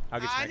next inning. I'll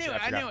get you I next knew inning.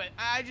 it. I forgot. knew it.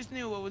 I just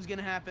knew what was going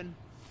to happen.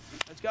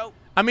 Let's go.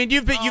 I mean,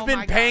 you've Oh been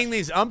my paying gosh.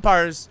 these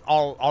umpires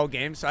all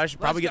games, so I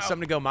should probably Let's get go.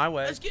 something to go my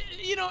way. Let's get,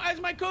 you know,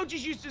 as my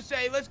coaches used to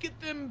say, let's get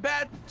them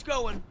bats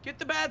going. Get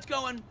the bats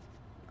going.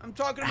 I'm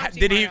talking to my team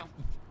Did he right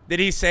now. did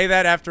he say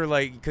that after,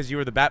 like, because you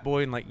were the bat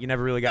boy and, like, you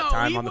never really got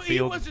time on the he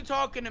field? wasn't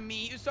talking to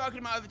me. He was talking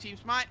to my other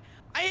teams. I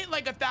hit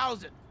like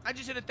 1,000. I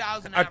just hit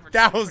 1,000 A average. pretty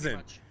 1,000.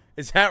 much.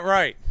 Is that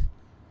right?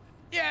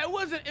 Yeah, it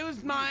wasn't. It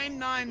was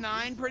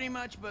 999 pretty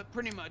much, but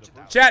pretty much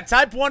 1,000. Chat,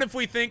 type 1 if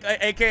we think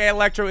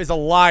akaElectro is a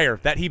liar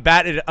that he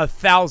batted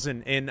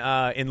 1,000 in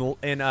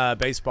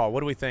baseball.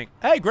 What do we think?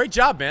 Hey, great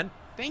job, man.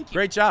 Thank you.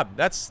 Great job.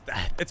 That's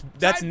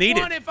Type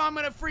needed. 1 if I'm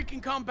gonna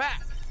freaking come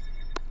back.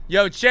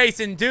 Yo, Chase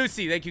and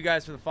Deucey, thank you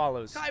guys for the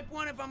follows. Type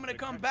 1 if I'm gonna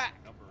come back.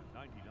 Number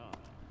 99.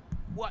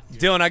 What?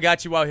 Dylan, I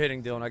got you while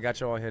hitting. Dylan, I got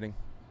you while hitting.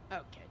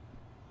 Okay.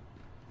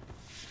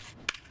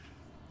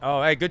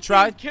 Oh, hey, good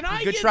try. Can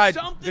I good get try.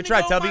 something Good to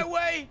try, go Tubby. my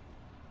way?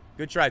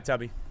 Good try,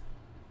 Tubby.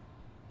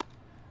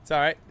 It's all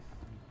right.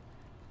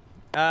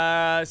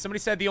 Somebody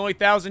said the only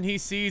 1,000 he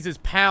sees is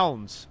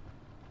pounds.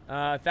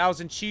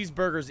 1,000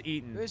 cheeseburgers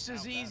eaten. This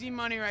is easy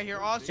money right here.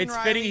 Austin It's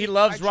Riley, fitting he I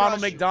loves trust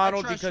Ronald you. I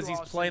McDonald trust because you, he's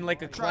Austin. playing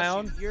like a I trust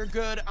clown. you. You're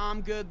good.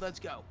 I'm good. Let's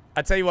go.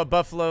 I tell you what,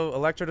 Buffalo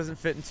Electro doesn't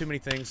fit in too many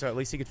things, so at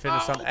least he could fit in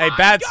Oh something. Hey, my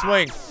bad God.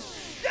 swing.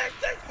 This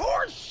is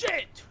horse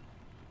shit.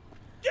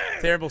 Dude,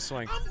 Terrible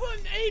swing. I'm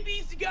putting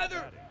ABs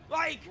together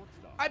like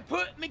I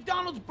put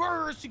McDonald's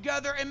burgers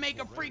together and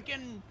make a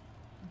freaking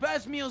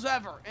best meals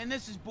ever, and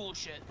this is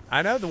bullshit.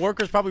 I know the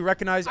workers probably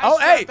recognize. I Oh,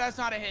 swear hey, if that's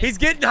not a hit. he's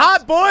getting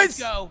hot, boys. Let's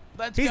go.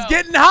 Let's He's go.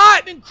 getting hot.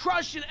 I've been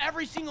crushing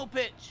every single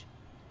pitch.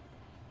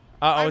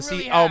 Uh-oh, I is he?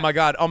 really Oh have. my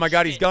God. Oh my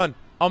God, he's Shit. gone.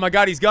 Oh my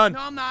God, he's gone. No,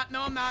 I'm not.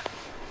 No, I'm not.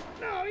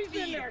 No, he's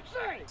in there.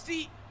 Say.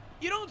 See,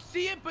 you don't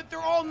see it, but they're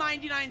all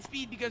 99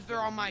 speed because they're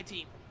on my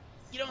team.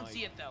 You don't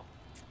see it though.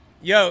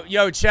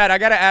 Yo, Chad, I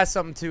gotta ask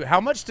something too. How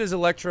much does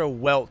Electro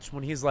welch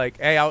when he's like,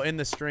 "Hey, I'll end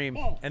the stream,"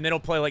 and then he'll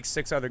play like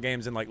 6 other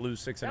games and like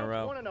lose 6 in a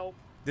row? 1-0.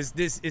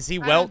 Is he I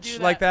don't welch do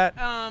like that?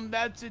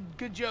 That's a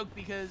good joke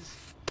because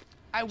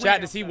I win.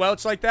 Chad, does he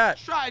welch like that?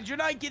 Trod, you're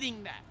not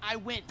getting that. I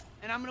win,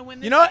 and I'm gonna win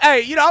this. You know,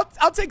 hey,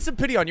 I'll take some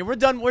pity on you. We're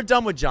done with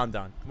John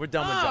Don. We're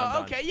done with John Oh,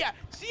 Don. okay, yeah.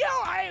 See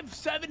how I have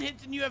 7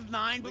 hits and you have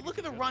 9, but look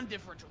at the run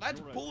differential. That's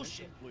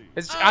bullshit.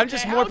 I'm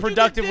just Okay, more how'd you get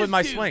productive this with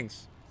my dude?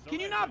 swings. Can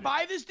you not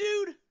buy this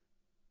dude?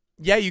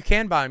 Yeah, you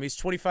can buy him. He's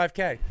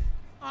 25K.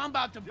 Oh, I'm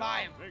about to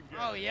buy him.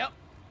 Oh, yep.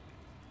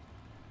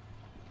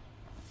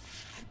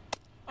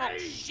 Oh,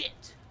 shit.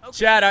 Okay.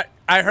 Chad,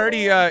 I heard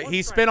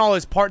he spent all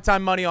his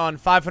part-time money on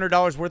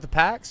 $500 worth of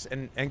packs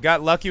and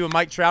got lucky with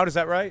Mike Trout. Is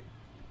that right?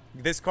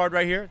 This card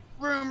right here.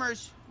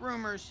 Rumors.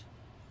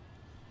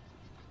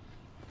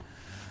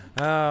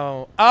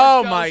 Oh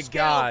Let's go. my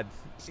Skill. God.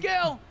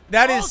 Skill.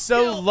 That All is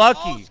so skill, lucky.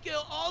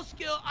 All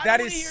skill. I That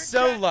don't is wanna hear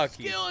so chat.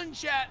 lucky. Skill in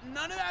chat.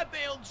 None of that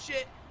bailed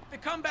shit. The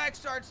comeback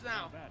starts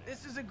now.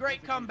 This is a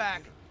great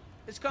comeback.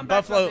 This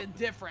comeback's Buffalo- a bit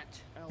different.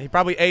 He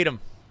probably ate him.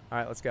 All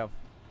right, let's go.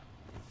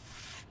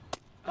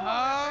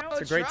 Oh,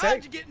 It's a great Trod,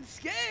 take. you're getting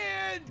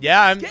scared.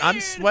 Yeah, I'm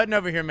Scared. sweating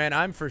over here, man.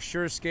 I'm for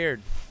sure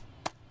scared.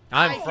 I'm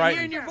I'm hearing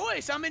frightened. your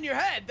voice. I'm in your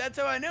head. That's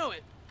how I know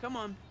it. Come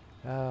on.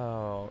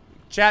 Oh,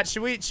 chat.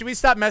 Should we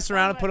stop messing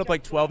around and put up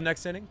like 12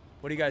 next inning?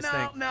 What do you guys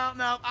think?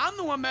 No. I'm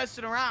the one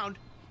messing around.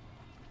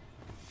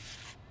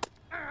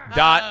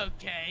 Dot.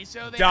 Okay,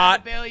 so they Dot.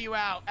 have to bail you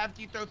out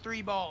after you throw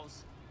 3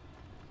 balls.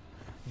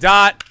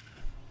 Dot.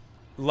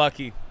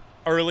 Lucky.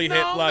 Early hit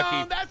No,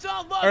 lucky. that's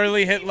all lucky.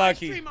 Early hit See my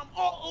lucky. stream, I'm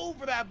all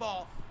over that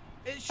ball.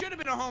 It should have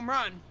been a home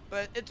run,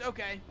 but it's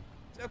okay.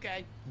 It's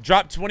okay.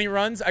 Drop 20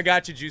 runs. I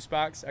got you, Juice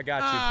Box. I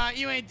got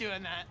You ain't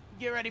doing that.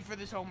 Get ready for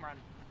this home run.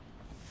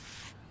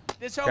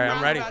 This home Okay,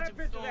 I'm run's ready.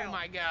 about to, oh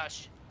my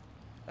gosh.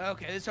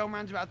 Okay, this home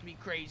run's about to be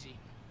crazy.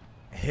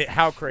 you.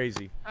 How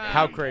crazy?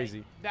 How Okay.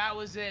 crazy? That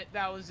was it.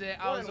 That was it.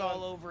 I was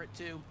all over it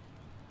too.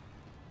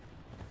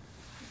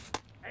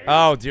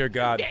 Oh, dear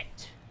God.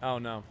 Shit. Oh,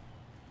 no.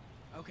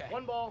 Okay.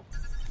 1 ball,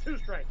 2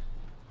 strikes.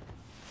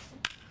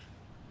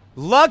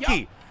 Lucky.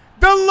 Yup.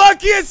 The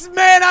luckiest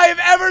man I have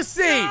ever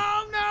seen.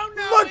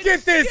 No. Look it's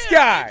at this skill.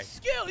 guy. It's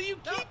skill. You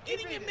keep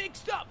getting it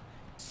mixed up.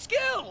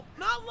 Skill,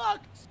 not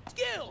luck.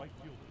 Skill.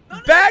 None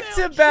of Back that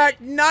to failed back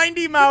shit.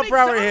 90 The mile per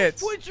hour McDonald's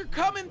hits. points are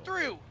coming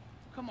through.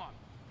 Come on.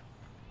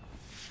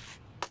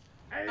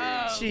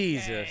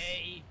 Jesus.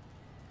 Okay.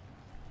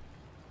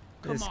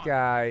 Come This on.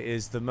 guy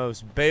is the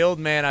most bailed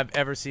man I've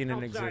ever seen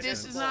in existence.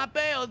 This is not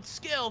bailed. It's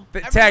skill.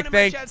 Th- Everyone Tech, in my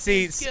thank- chat's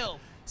see, saying skill.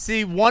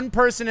 See, one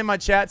person in my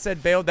chat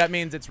said bailed. That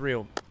means it's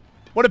real.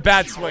 What a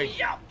bad swing.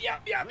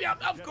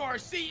 Yep. Of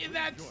course. See, and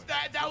that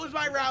was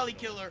my rally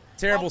killer.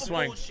 Terrible Off of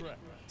swing. bullshit.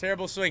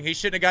 Terrible swing. He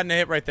shouldn't have gotten a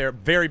hit right there.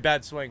 Very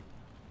bad swing.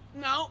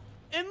 No.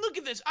 And look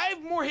at this. I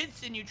have more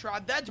hits than you,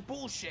 Trod. That's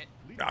bullshit.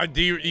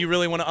 Do you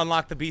really want to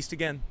unlock the beast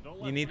again?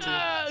 You need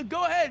to.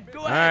 Go ahead.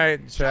 Go All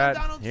ahead. right, Sean chat.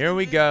 Donaldson Here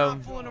we is go.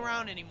 Not fooling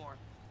around anymore.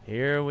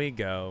 Here we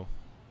go.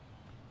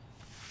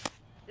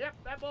 Yep,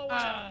 that ball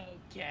went out.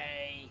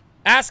 Okay.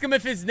 Ask him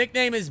if his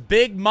nickname is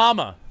Big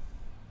Mama.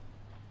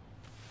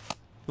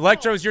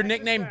 Electro, is your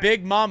nickname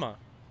Big Mama?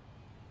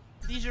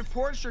 These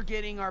reports you're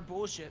getting are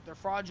bullshit. They're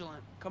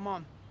fraudulent. Come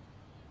on.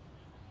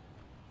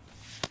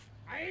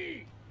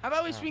 How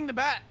about we swing the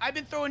bat? I've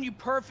been throwing you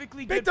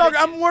perfectly good Big dog,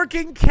 pitches. I'm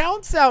working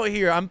counts out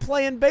here. I'm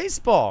playing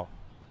baseball.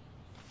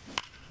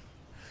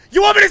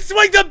 You want me to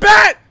swing the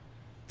bat?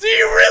 Do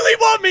you really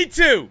want me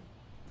to?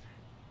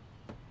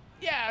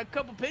 Yeah, a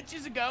couple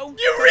pitches ago.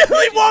 You Couple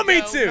really pitches want me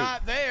ago. to?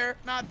 Not there.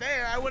 Not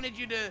there. I wanted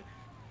you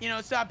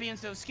to, stop being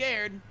so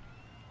scared.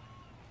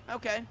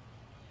 Okay.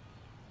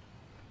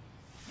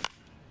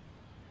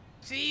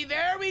 See,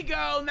 there we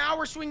go. Now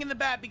we're swinging the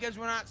bat because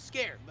we're not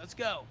scared. Let's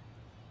go.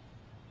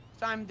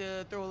 Time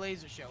to throw a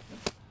laser show.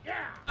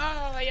 Yeah.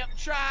 Oh, yep,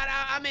 Trod,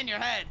 I'm in your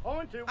head.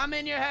 0-2. I'm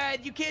in your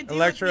head. You can't deal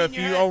Electro, with me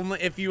in your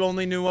head. if you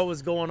only knew what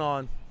was going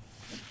on.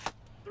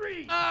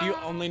 3. If you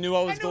only knew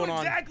what was going I know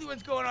on. exactly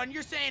what's going on.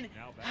 You're saying,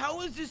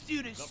 how is this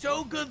dude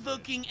so good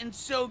looking and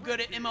so good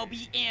at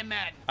MLB and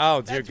Madden?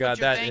 Oh dear That's God, what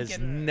you're that has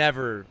thinking.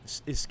 never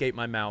escaped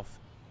my mouth.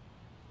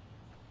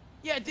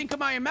 Yeah, it didn't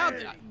come out of your mouth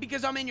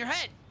because I'm in your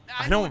head.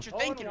 I I know know. what you're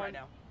thinking right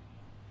now.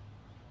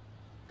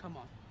 Come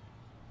on.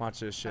 Watch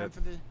this Time shit.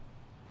 for the...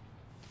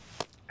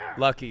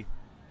 Lucky.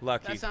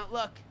 That's not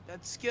luck.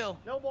 That's skill.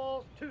 No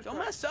balls, 2 Don't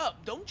strikes. mess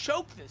up. Don't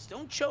choke this.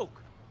 Don't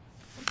choke.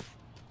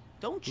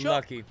 Don't choke.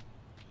 Lucky.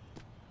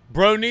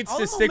 Bro needs All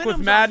to the stick with momentum's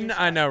on Madden. your I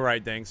side. know,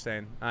 right,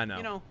 Dangstain. I know.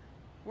 You know,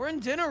 we're in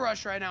dinner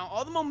rush right now.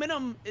 All the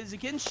momentum is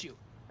against you.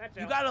 That's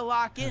You out. gotta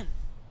lock in.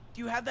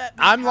 Do you have that?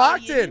 I'm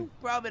mentality locked in. you?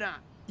 Probably not.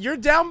 You're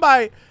down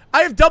by.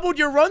 I have doubled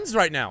your runs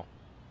right now.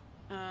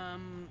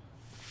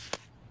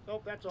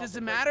 Nope, that's off Does the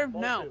it plate. matter?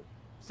 Ball No. 2.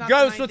 It's not the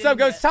Ghost, ninth what's up, inning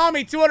Ghost? yet.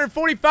 Tommy,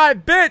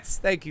 245 bits.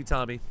 Thank you,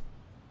 Tommy.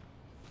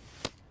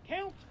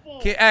 Counts ball.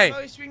 Okay, hey, Oh,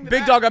 you swing the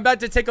big bat. dog, I'm about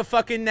to take a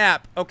fucking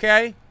nap.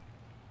 Okay.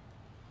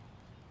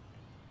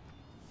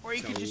 Or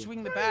you could just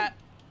swing the bat.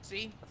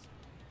 See?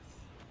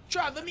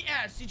 Trod, let me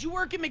ask. Did you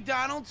work at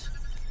McDonald's?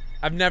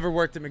 I've never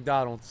worked at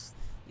McDonald's.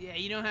 Yeah,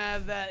 you don't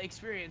have that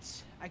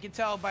experience. I can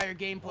tell by your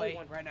gameplay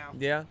right now.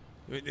 Yeah.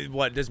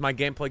 What, does my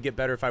gameplay get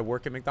better if I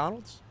work at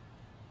McDonald's?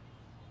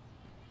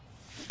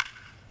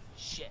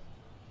 Shit.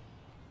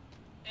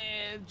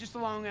 And just a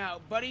long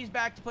out. Buddy's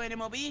back to playing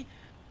MLB.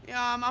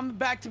 Yeah, I'm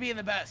back to being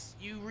the best.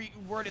 You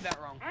worded that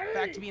wrong.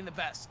 Back to being the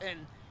best. And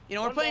we're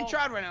One playing ball,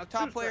 Trod right now,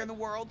 top 2 player in the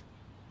strikes. world.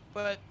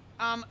 But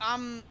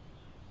I'm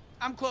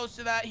close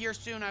to that here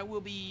soon. I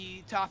will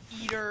be top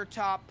eater,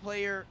 top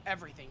player,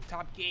 everything.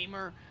 Top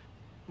gamer,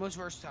 most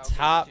versatile.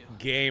 Top gamer,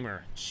 too.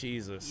 gamer.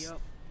 Jesus. Yep.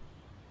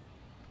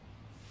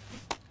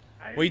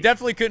 Well, you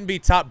definitely couldn't be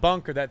top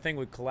bunk or that thing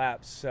would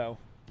collapse, so.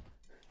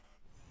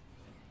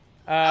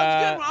 That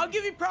was a good one. I'll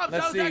give you props.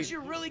 let's That was see.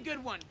 actually a really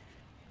good one.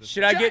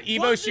 Should I get Chat, Evo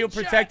one's in Shield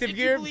chat protective if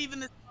gear? You believe in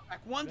this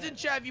comeback. One's in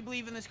chat if you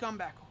believe in this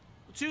comeback.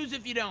 Twos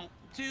if you don't.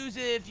 Twos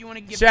if you want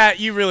to get Chat,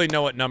 you really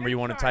know what number you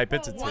want to type.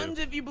 It's a 2. Ones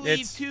if you believe,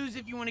 It's- twos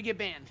if you want to get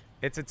banned.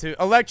 It's a 2.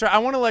 Electra, I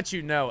want to let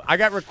you know, I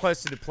got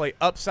requested to play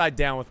upside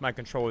down with my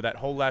controller that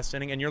whole last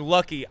inning, and you're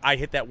lucky I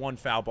hit that one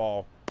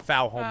foul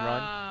home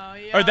run.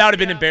 Or that would have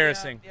been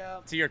embarrassing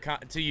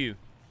to you,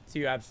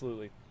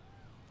 absolutely.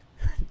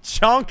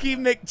 Chonky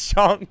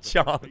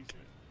McChonk.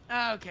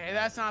 Okay,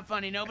 that's not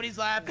funny. Nobody's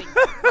laughing.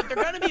 What they're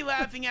gonna be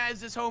laughing at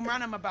is this home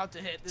run I'm about to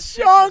hit. This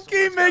stick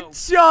Chonky whistle.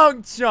 Let's go.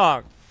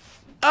 McChonk.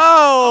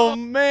 Oh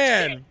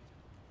man,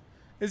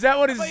 is that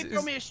what How about you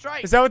throw me a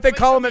strike? is that what they How about you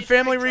call throw them me at a strike,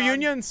 family Trod?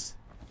 reunions?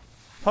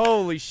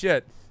 Holy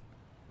shit.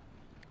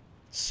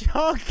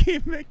 Chonky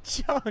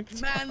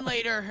McChonk. Man,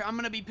 later I'm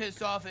gonna be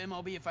pissed off at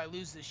MLB if I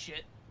lose this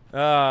shit.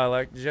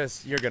 Like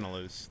you're gonna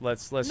lose.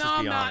 Let's just be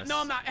honest. No,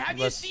 I'm not. Have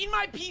you seen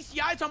my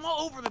PCIs? I'm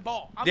all over the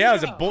ball. Yeah,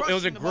 it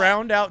was a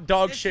ground out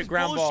dog shit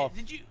ground ball.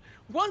 Did you?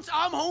 Once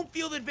I'm home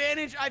field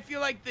advantage, I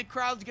feel like the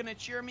crowd's gonna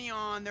cheer me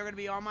on. They're gonna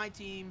be on my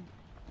team.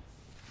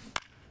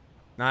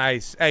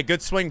 Nice. Hey,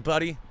 good swing,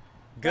 buddy.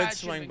 Good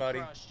swing,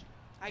 buddy.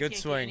 Good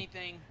swing.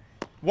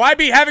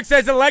 YB Havoc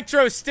says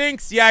Electro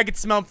stinks. Yeah, I can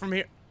smell him from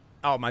here.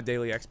 Oh, my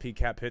daily XP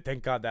cap hit.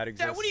 Thank God that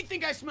exists. Dad, what do you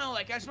think I smell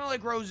like? I smell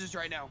like roses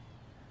right now.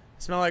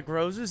 Smell like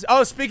roses?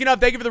 Oh, speaking of,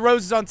 thank you for the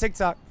roses on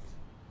TikTok.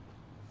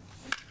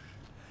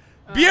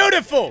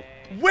 Beautiful. Okay.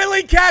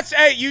 Willie Cast.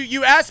 Hey,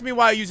 you asked me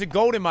why I use a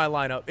gold in my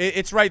lineup.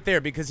 It's right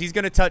there because he's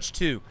going to touch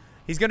 2.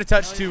 He's going to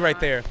touch 2 right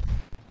there.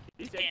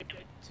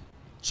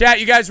 Chat,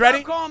 you guys ready?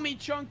 Don't call me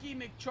Chunky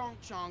McChunk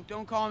Chunk.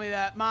 Don't call me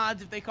that.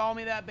 Mods, if they call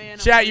me that, ban them.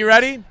 Chat, you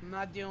ready? I'm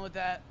not dealing with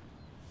that.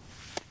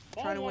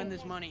 I'm trying to win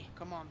this money.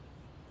 Come on.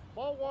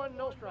 Ball 1,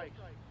 no strikes.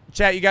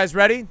 Chat, you guys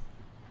ready?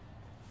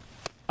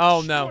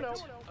 Oh, no.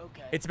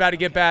 Okay. It's about to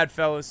get bad,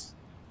 fellas.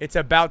 It's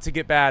about to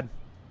get bad.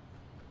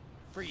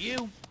 For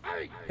you.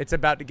 It's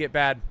about to get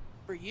bad.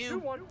 For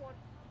you.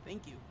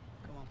 Thank you.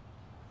 Come on.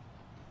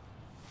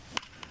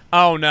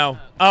 Oh, no.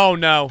 Oh,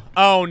 no.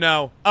 Oh,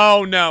 no.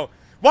 Oh, no.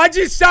 Why'd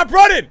you stop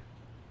running?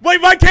 Wait,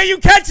 why can't you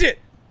catch it?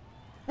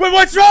 Wait,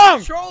 what's wrong?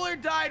 Controller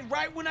died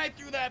right when I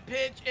threw that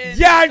pitch. And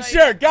Yeah, I'm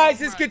sure. Guys,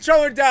 his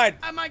controller died.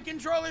 My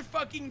controller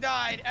fucking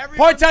died.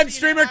 Part-time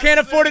streamer can't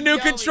afford a new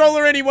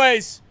controller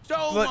anyways.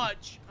 So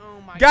much.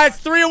 Oh my Guys,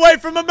 3 away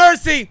from a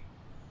mercy.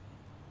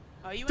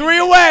 3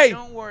 away.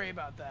 Don't worry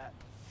about that.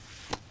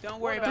 Don't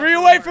worry about 3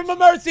 away from a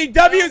mercy.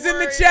 W's in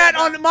the chat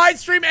on my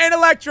stream and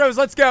Electros.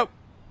 Let's go.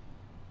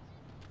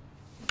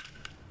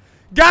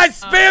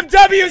 Guys, spam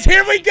W's.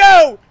 Here we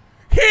go.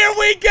 Here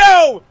we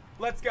go.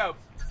 Let's go.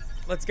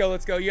 Let's go.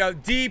 Let's go. Yo,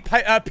 D,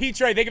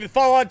 P-Trey, thank you for the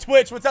follow on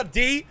Twitch. What's up,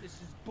 D? This is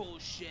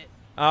bullshit.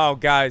 Oh,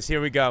 guys,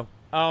 here we go.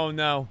 Oh,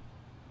 no.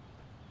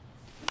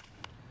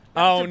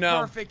 Oh,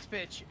 no. Perfect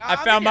pitch. I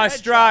found my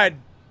stride.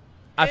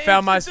 I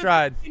found my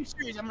stride. I'm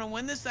going to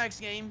win this next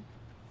game.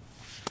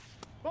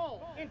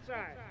 Ball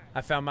inside. I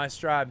found my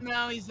stride.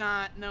 No, he's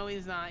not. No,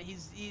 he's not.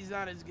 He's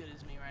not as good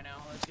as me right now.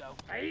 Let's go.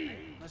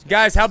 Let's go.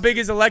 Guys, how big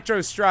is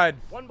Electro's stride?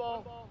 1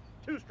 ball,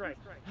 2 strikes.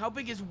 How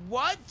big is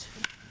what?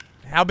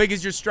 How big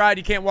is your stride?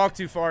 You can't walk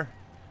too far.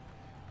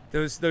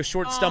 Those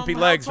short, stumpy how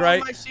legs, tall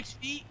right? am I, 6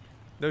 feet?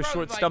 Those Probably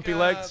short, like, stumpy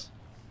legs.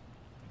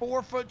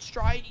 4-foot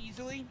stride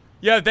easily.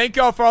 Yeah, thank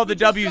y'all for all the Who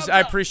just W's. subbed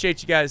I up?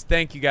 appreciate you guys.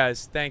 Thank you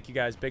guys. Thank you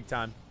guys. Big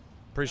time.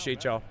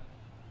 Appreciate y'all.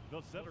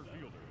 The center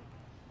fielder.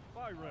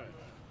 By red.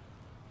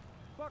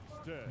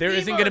 Buxton. There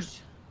isn't gonna. Demers.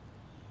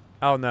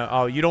 Oh no.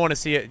 Oh, you don't want to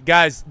see it,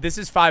 guys. This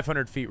is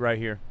 500 feet right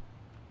here.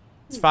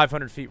 It's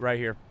 500 feet right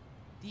here.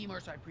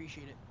 Demers, I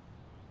appreciate it.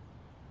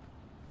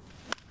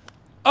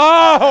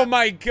 Oh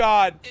my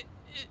God.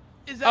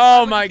 Is that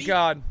Oh 500 my feet?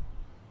 God.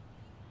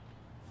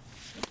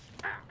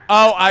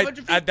 Oh,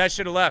 500 feet? that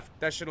should have left.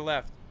 That should have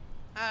left.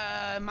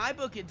 My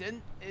book it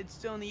didn't. It's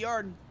still in the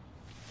yard.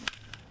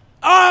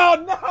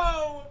 Oh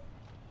no.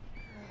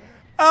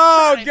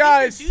 Oh, I think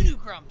guys. they're doo-doo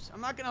crumbs. I'm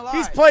not gonna lie.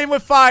 He's playing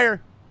with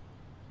fire.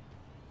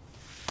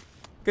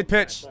 Good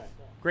pitch.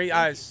 Great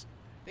eyes.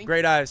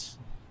 Great eyes.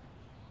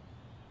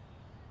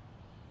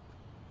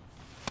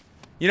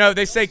 You know,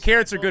 they say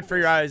carrots are good for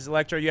your eyes,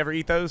 Electro. You ever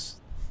eat those?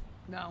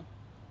 No.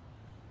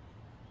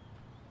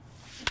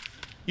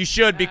 You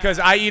should, because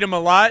I eat them a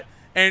lot,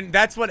 and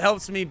that's what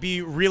helps me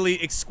be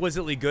really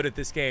exquisitely good at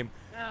this game.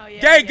 Oh, yeah,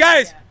 Okay, yeah,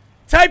 guys, yeah.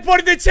 type 1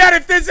 in the chat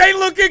if this ain't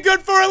looking good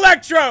for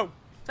Electro.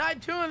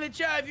 Type 2 in the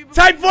chat if you believe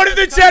Type in 1 in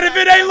the best chat if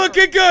it comeback ain't ever.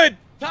 looking good.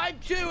 Type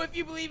 2 if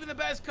you believe in the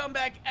best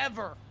comeback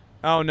ever.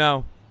 Oh,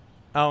 no.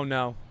 Oh,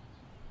 no.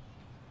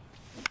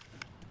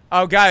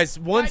 Oh, guys,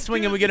 one Type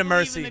swing 2 and we if get a you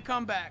believe in mercy. the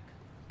comeback.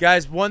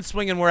 Guys, one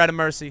swing and we're at a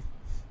mercy.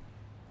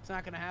 It's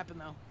not gonna happen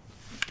though.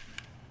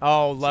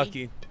 Oh,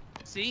 lucky.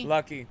 See?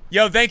 Lucky.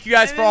 Yo, thank you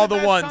guys And for then all the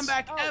best ones.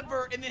 comeback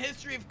ever in the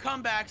history of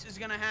comebacks is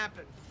gonna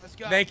happen. Let's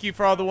go. Thank you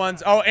for all the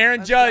ones. Oh, Aaron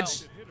Let's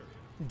Judge. go.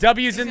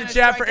 W's He's in the gonna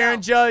chat for strike Aaron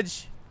out.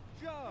 Judge.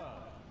 He's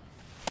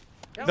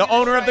The gonna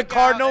owner of the strike out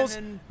Cardinals,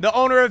 and then- the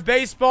owner of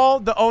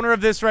baseball, the owner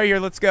of this right here.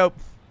 Let's go.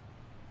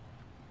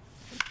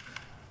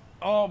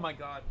 Oh my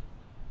God.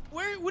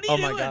 What are you Oh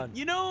my doing? God.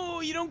 You know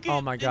you don't get Oh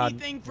my God.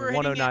 anything for hitting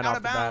it 109 out off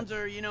of the bat. bounds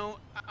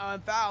or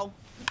foul.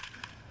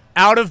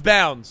 Out of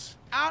bounds.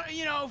 Out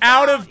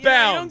Out foul. of You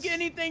bounds. don't get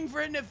anything for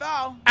hitting it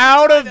foul.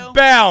 Out Good try, of though.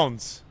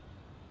 bounds.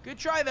 Good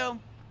try though.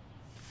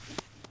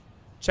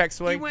 Check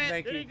swing. went-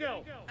 Thank There you you.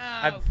 go.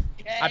 I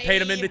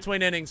paid him in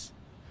between innings.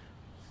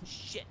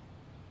 Shit.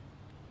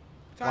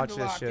 Time Watch to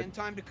this lock shit. in.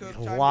 Time to cook. Time to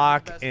be the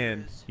Lock best there in.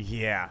 is.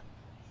 Yeah. Time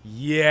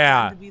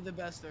Yeah. to be the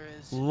best there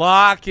is.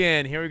 Lock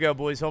in. Here we go,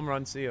 boys. Home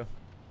run. See you.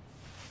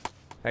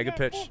 Hey, good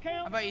pitch.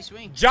 How about you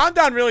swing? John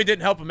Don really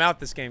didn't help him out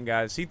this game,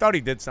 guys. He thought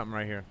he did something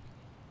right here.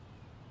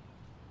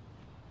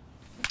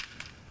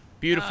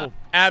 Beautiful.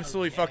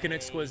 Absolutely fucking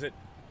exquisite.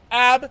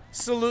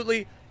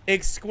 Absolutely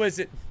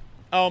exquisite.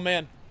 Oh,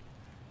 man.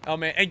 Oh,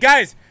 man. And,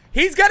 guys,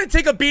 he's got to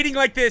take a beating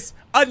like this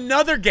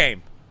another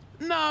game.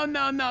 No.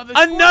 The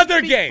Another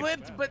score's game.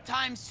 Flipped, but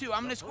times 2.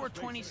 I'm gonna score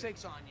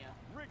 26 on you.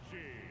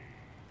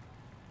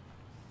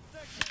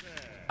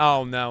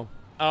 Oh no.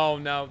 Oh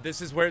no.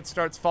 This is where it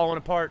starts falling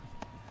apart.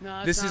 No,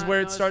 it's This is not. where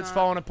No, it it's starts not.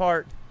 falling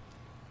apart.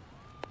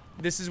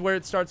 This is where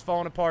it starts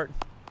falling apart.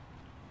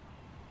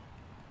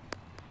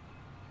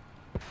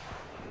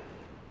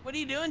 What are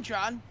you doing,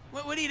 Trod?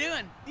 What are you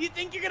doing? Do you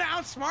think you're gonna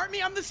outsmart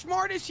me? I'm the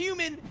smartest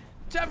human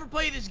to ever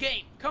play this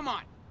game. Come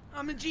on.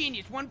 I'm a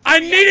genius. I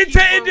needed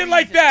to end it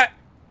like that.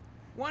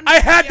 I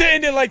had to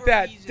end it like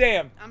that.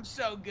 Damn. I'm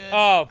so good.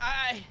 Oh.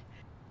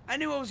 I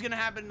knew what was gonna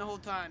happen the whole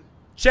time.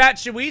 Chat,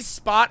 should we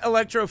spot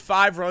Electro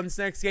 5 runs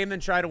next game then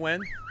try to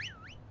win?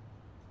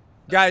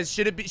 Guys,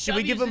 should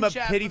we give him a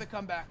pity? For the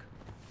comeback.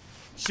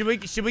 Should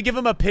we give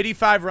him a pity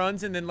 5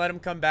 runs and then let him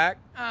come back?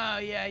 Oh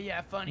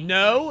yeah, funny.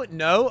 No.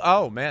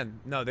 Oh man,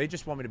 no. They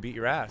just want me to beat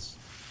your ass.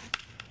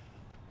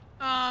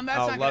 That's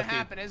not lucky. gonna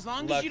happen. As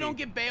long as Lucky. you don't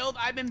get bailed,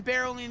 I've been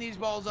barreling these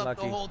balls up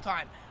Lucky. the whole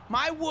time.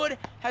 My wood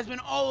has been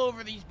all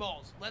over these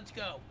balls. Let's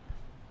go.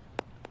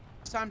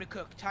 It's time to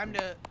cook. Time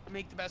to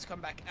make the best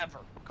comeback ever.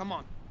 Come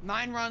on.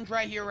 9 runs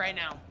right here, right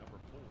now.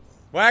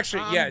 Well,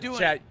 actually, I'm yeah, doing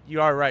chat. it.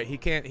 You are right. He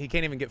can't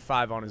even get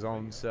 5 on his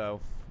own. So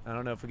I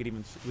don't know if we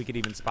could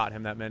even spot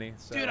him that many.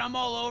 So. Dude, I'm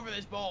all over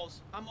these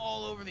balls. I'm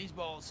all over these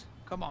balls.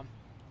 Come on.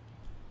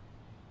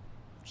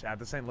 Chat,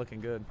 this ain't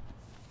looking good.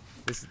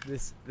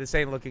 This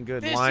ain't looking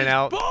good. This Line is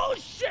out.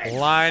 bullshit.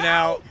 Line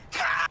out.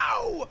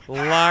 How?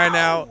 Line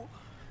How?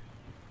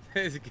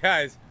 out.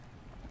 Guys,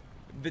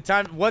 the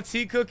time. What's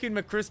he cooking?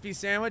 McCrispy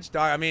sandwich,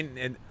 dog. I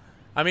mean,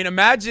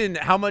 imagine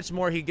how much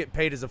more he'd get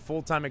paid as a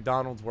full-time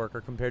McDonald's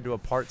worker compared to a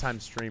part-time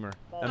streamer.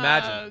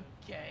 Imagine.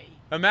 Okay.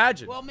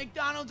 Imagine. Well,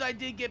 McDonald's, I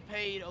did get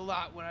paid a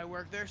lot when I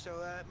worked there, so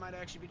that might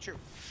actually be true.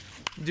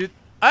 Dude.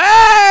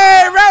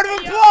 Hey! Round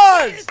of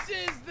applause!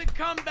 This is the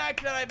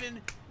comeback that I've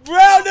been...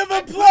 Round of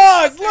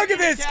applause! Look at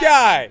this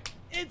guy!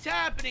 It's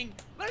happening.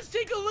 Let's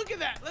take a look at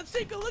that. Let's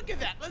take a look at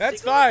that.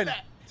 That's take a look at fine.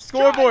 that.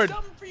 Scoreboard. Try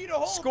something for you to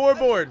hold.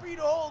 Scoreboard. Something for you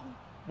to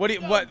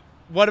hold.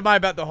 What am I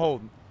about to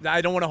hold?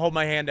 I don't want to hold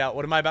my hand out.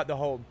 What am I about to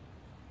hold?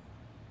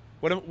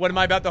 What am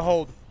I about to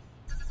hold?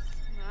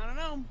 I don't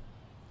know.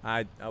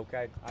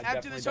 Okay. I After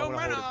definitely this don't home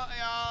wanna run, hold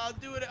it. I'll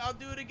do it. I'll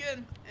do it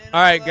again. And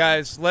All right, I'll,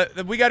 guys.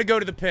 We got to go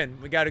to the pin.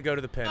 We got to go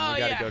to the pin. Oh, We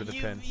got to yeah, go to the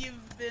pin.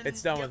 you've been,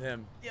 It's done yep, with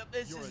him. Yep.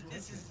 This is.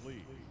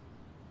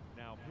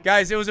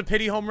 Guys, it was a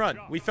pity home run.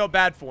 We felt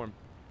bad for him.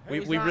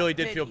 It was We not really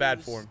did pity, feel bad it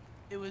was- for him.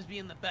 It was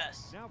being the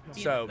best.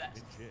 Being So- the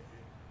best.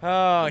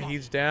 Oh,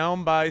 he's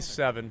down by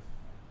 7.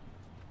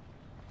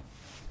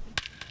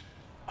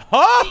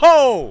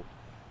 Oh!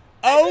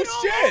 I've Oh been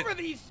all shit! over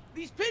these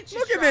pitches.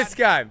 Look at Trod. this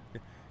guy. And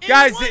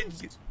Guys,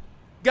 once-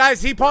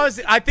 guys, he paused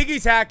it. I think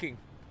he's hacking.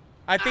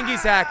 I think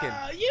he's hacking.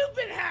 You've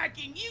been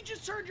hacking. You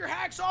just turned your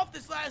hacks off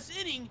this last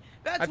inning.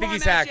 That's I think why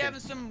he's I'm actually hacking. having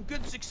some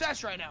good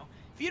success right now.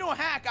 If you don't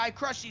hack, I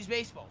crush these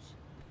baseballs.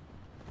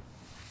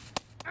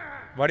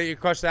 Why don't you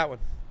crush that one?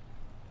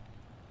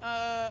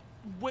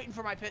 Waiting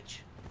for my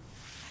pitch.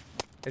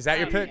 Is that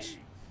your pitch?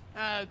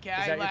 Okay, Is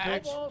that I your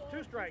lagged. pitch? Balls,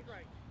 2 strikes.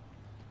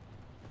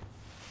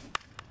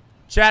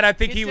 Chad, I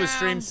think Get he was down,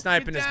 stream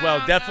sniping get as well.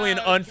 down, Definitely an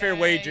unfair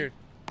okay. wager.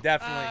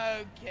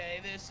 Definitely. Okay,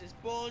 this is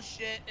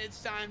bullshit.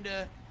 It's time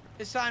to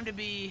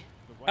be.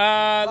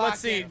 Let's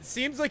see. in.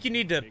 Seems like you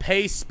need to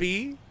pay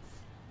Spee.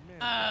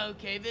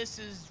 Okay, this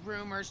is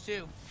rumors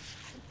too.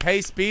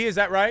 Pay Spee, is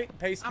that right?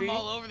 Pay Spee. I'm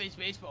all over these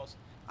baseballs.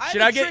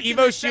 Should have I a get trick in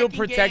Evo the Shield second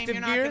protective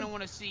game gear? You're not gonna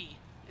want to see.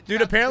 It's Dude,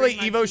 about to apparently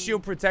bring my Evo team.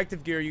 Shield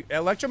protective gear.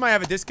 Electro might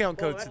have a discount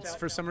code since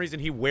for some reason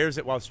he wears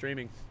it while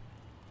streaming.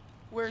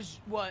 Where's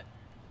what?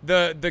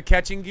 The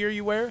catching gear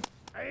you wear?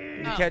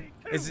 Oh.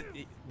 Is it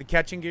the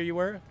catching gear you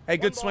wear? Hey,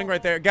 good swing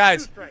right there.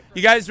 Guys,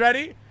 you guys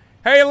ready?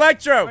 Hey,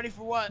 Electro. Ready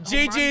for what? Home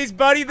GG's, run?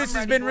 buddy. This I'm has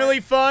ready been for really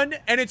it. fun,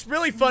 and it's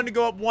really fun to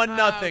go up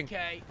 1-0.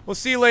 Okay. We'll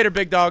see you later,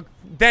 big dog.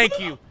 Thank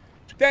you.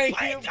 Thank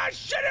Put you. that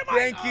shit in my.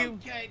 Thank you.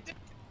 Okay.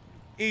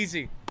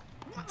 Easy.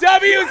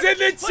 W's in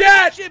the Put that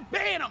chat. shit,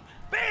 ban him.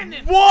 Ban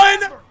him.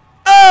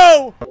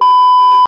 1-0.